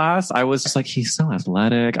math class. I was just like, he's so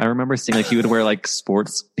athletic. I remember seeing like he would wear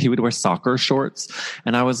soccer shorts.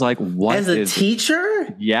 And I was like, what as a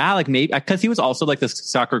teacher? Yeah, like maybe because he was also like the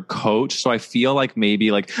soccer coach. So I feel like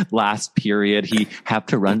maybe like last period he had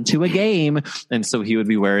to run to a game. And so he would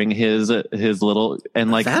be wearing his little,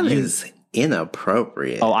 and like that is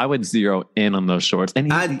inappropriate. Oh, I would zero in on those shorts.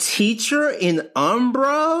 And a teacher in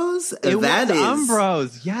Umbros?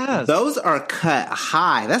 Umbros, yes. Those are cut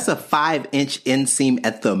high. That's a 5-inch inseam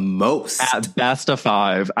at the most. At best of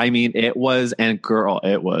 5. I mean, it was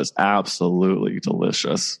absolutely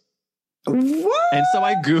delicious. What? And so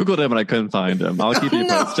I Googled him and I couldn't find him. I'll keep you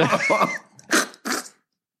posted.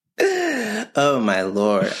 Oh my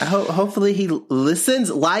Lord. Hopefully he listens,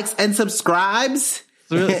 likes, and subscribes.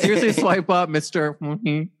 Seriously, swipe up, Mr.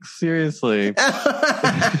 Seriously.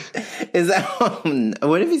 Is that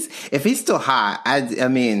what if he's still hot? I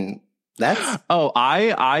mean, that's. Oh,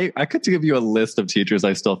 I could give you a list of teachers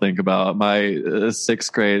I still think about. My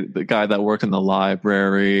sixth grade, the guy that worked in the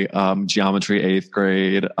library, geometry 8th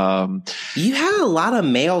grade. You had a lot of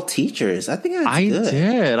male teachers. I think that's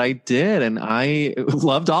good. I did, and I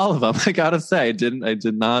loved all of them. I gotta say, I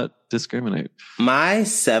did not discriminate. My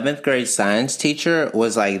 7th grade science teacher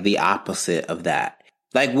was like the opposite of that.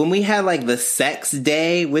 Like when we had like the sex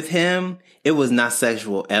day with him, it was not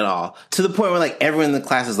sexual at all. To the point where like everyone in the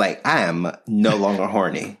class was like, I am no longer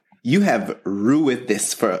horny. You have ruined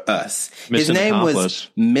this for us. His name was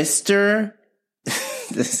Mr. This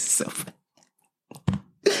is so funny.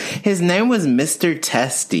 His name was Mr.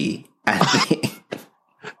 Testy, I think.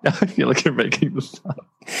 I feel like you're making this up.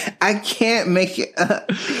 I can't make it up.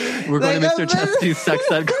 We're going to Mr. Testy's sex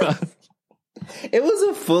ed class. It was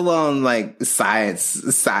a full-on like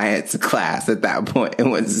science class at that point. It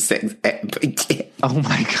was sex ed. Oh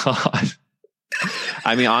my God.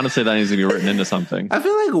 I mean, honestly, that needs to be written into something. I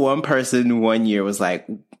feel like one person one year was like,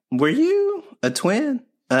 "Were you a twin?"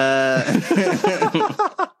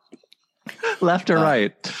 Left or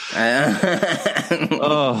right?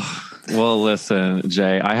 Oh. Well, listen,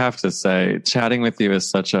 Jay, I have to say, chatting with you is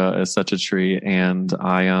such a treat, and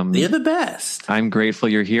you're the best. I'm grateful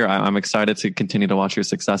you're here. I'm excited to continue to watch your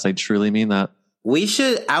success. I truly mean that.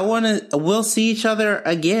 We'll see each other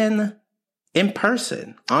again in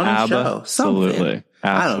person on a show. Absolutely.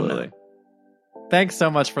 I don't know. Thanks so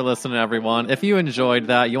much for listening, everyone. If you enjoyed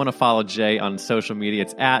that, you want to follow Jay on social media,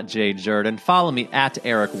 it's at Jay Jordan. Follow me at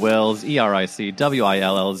Eric Wills,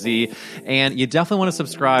 EricWillz. And you definitely want to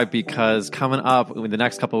subscribe because coming up in the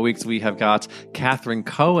next couple of weeks, we have got Catherine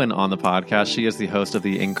Cohen on the podcast. She is the host of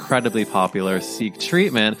the incredibly popular Seek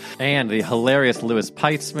Treatment, and the hilarious Louis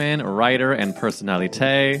Peitzman, writer and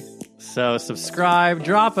personality. So subscribe,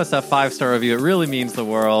 drop us a 5-star review. It really means the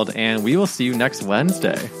world. And we will see you next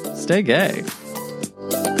Wednesday. Stay gay.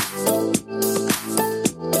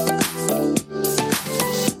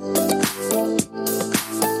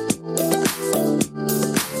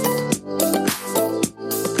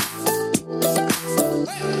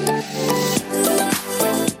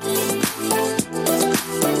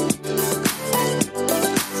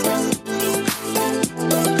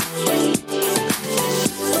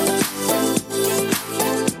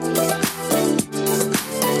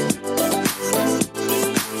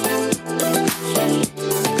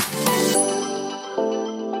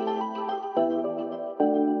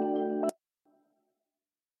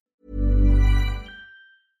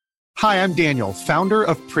 Hi, I'm Daniel, founder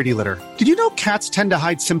of Pretty Litter. Did you know cats tend to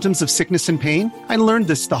hide symptoms of sickness and pain? I learned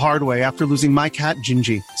this the hard way after losing my cat,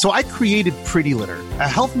 Gingy. So I created Pretty Litter, a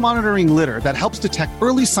health monitoring litter that helps detect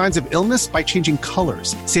early signs of illness by changing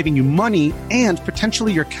colors, saving you money and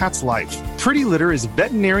potentially your cat's life. Pretty Litter is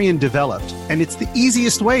veterinarian developed, and it's the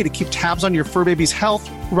easiest way to keep tabs on your fur baby's health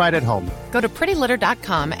right at home. Go to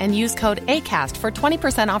prettylitter.com and use code ACAST for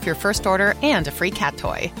 20% off your first order and a free cat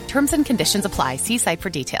toy. Terms and conditions apply. See site for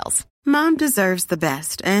details. Mom deserves the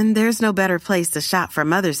best, and there's no better place to shop for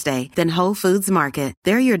Mother's Day than Whole Foods Market.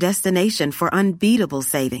 They're your destination for unbeatable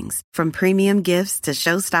savings, from premium gifts to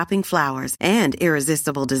show-stopping flowers and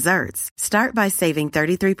irresistible desserts. Start by saving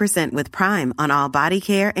 33% with Prime on all body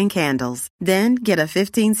care and candles. Then get a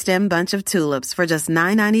 15-stem bunch of tulips for just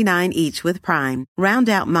 $9.99 each with Prime. Round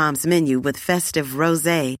out Mom's menu with festive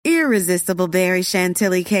rosé, irresistible berry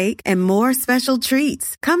chantilly cake, and more special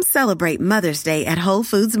treats. Come celebrate Mother's Day at Whole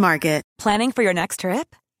Foods Market. Planning for your next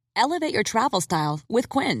trip? Elevate your travel style with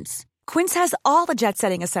Quince. Quince has all the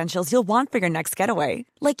jet-setting essentials you'll want for your next getaway,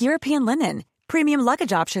 like European linen, premium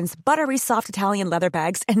luggage options, buttery soft Italian leather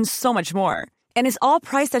bags, and so much more. And is all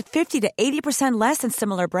priced at 50 to 80% less than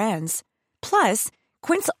similar brands. Plus,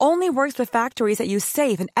 Quince only works with factories that use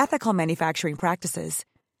safe and ethical manufacturing practices.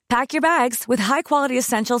 Pack your bags with high-quality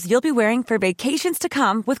essentials you'll be wearing for vacations to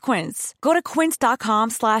come with Quince. Go to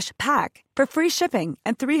quince.com/pack for free shipping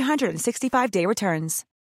and 365-day returns.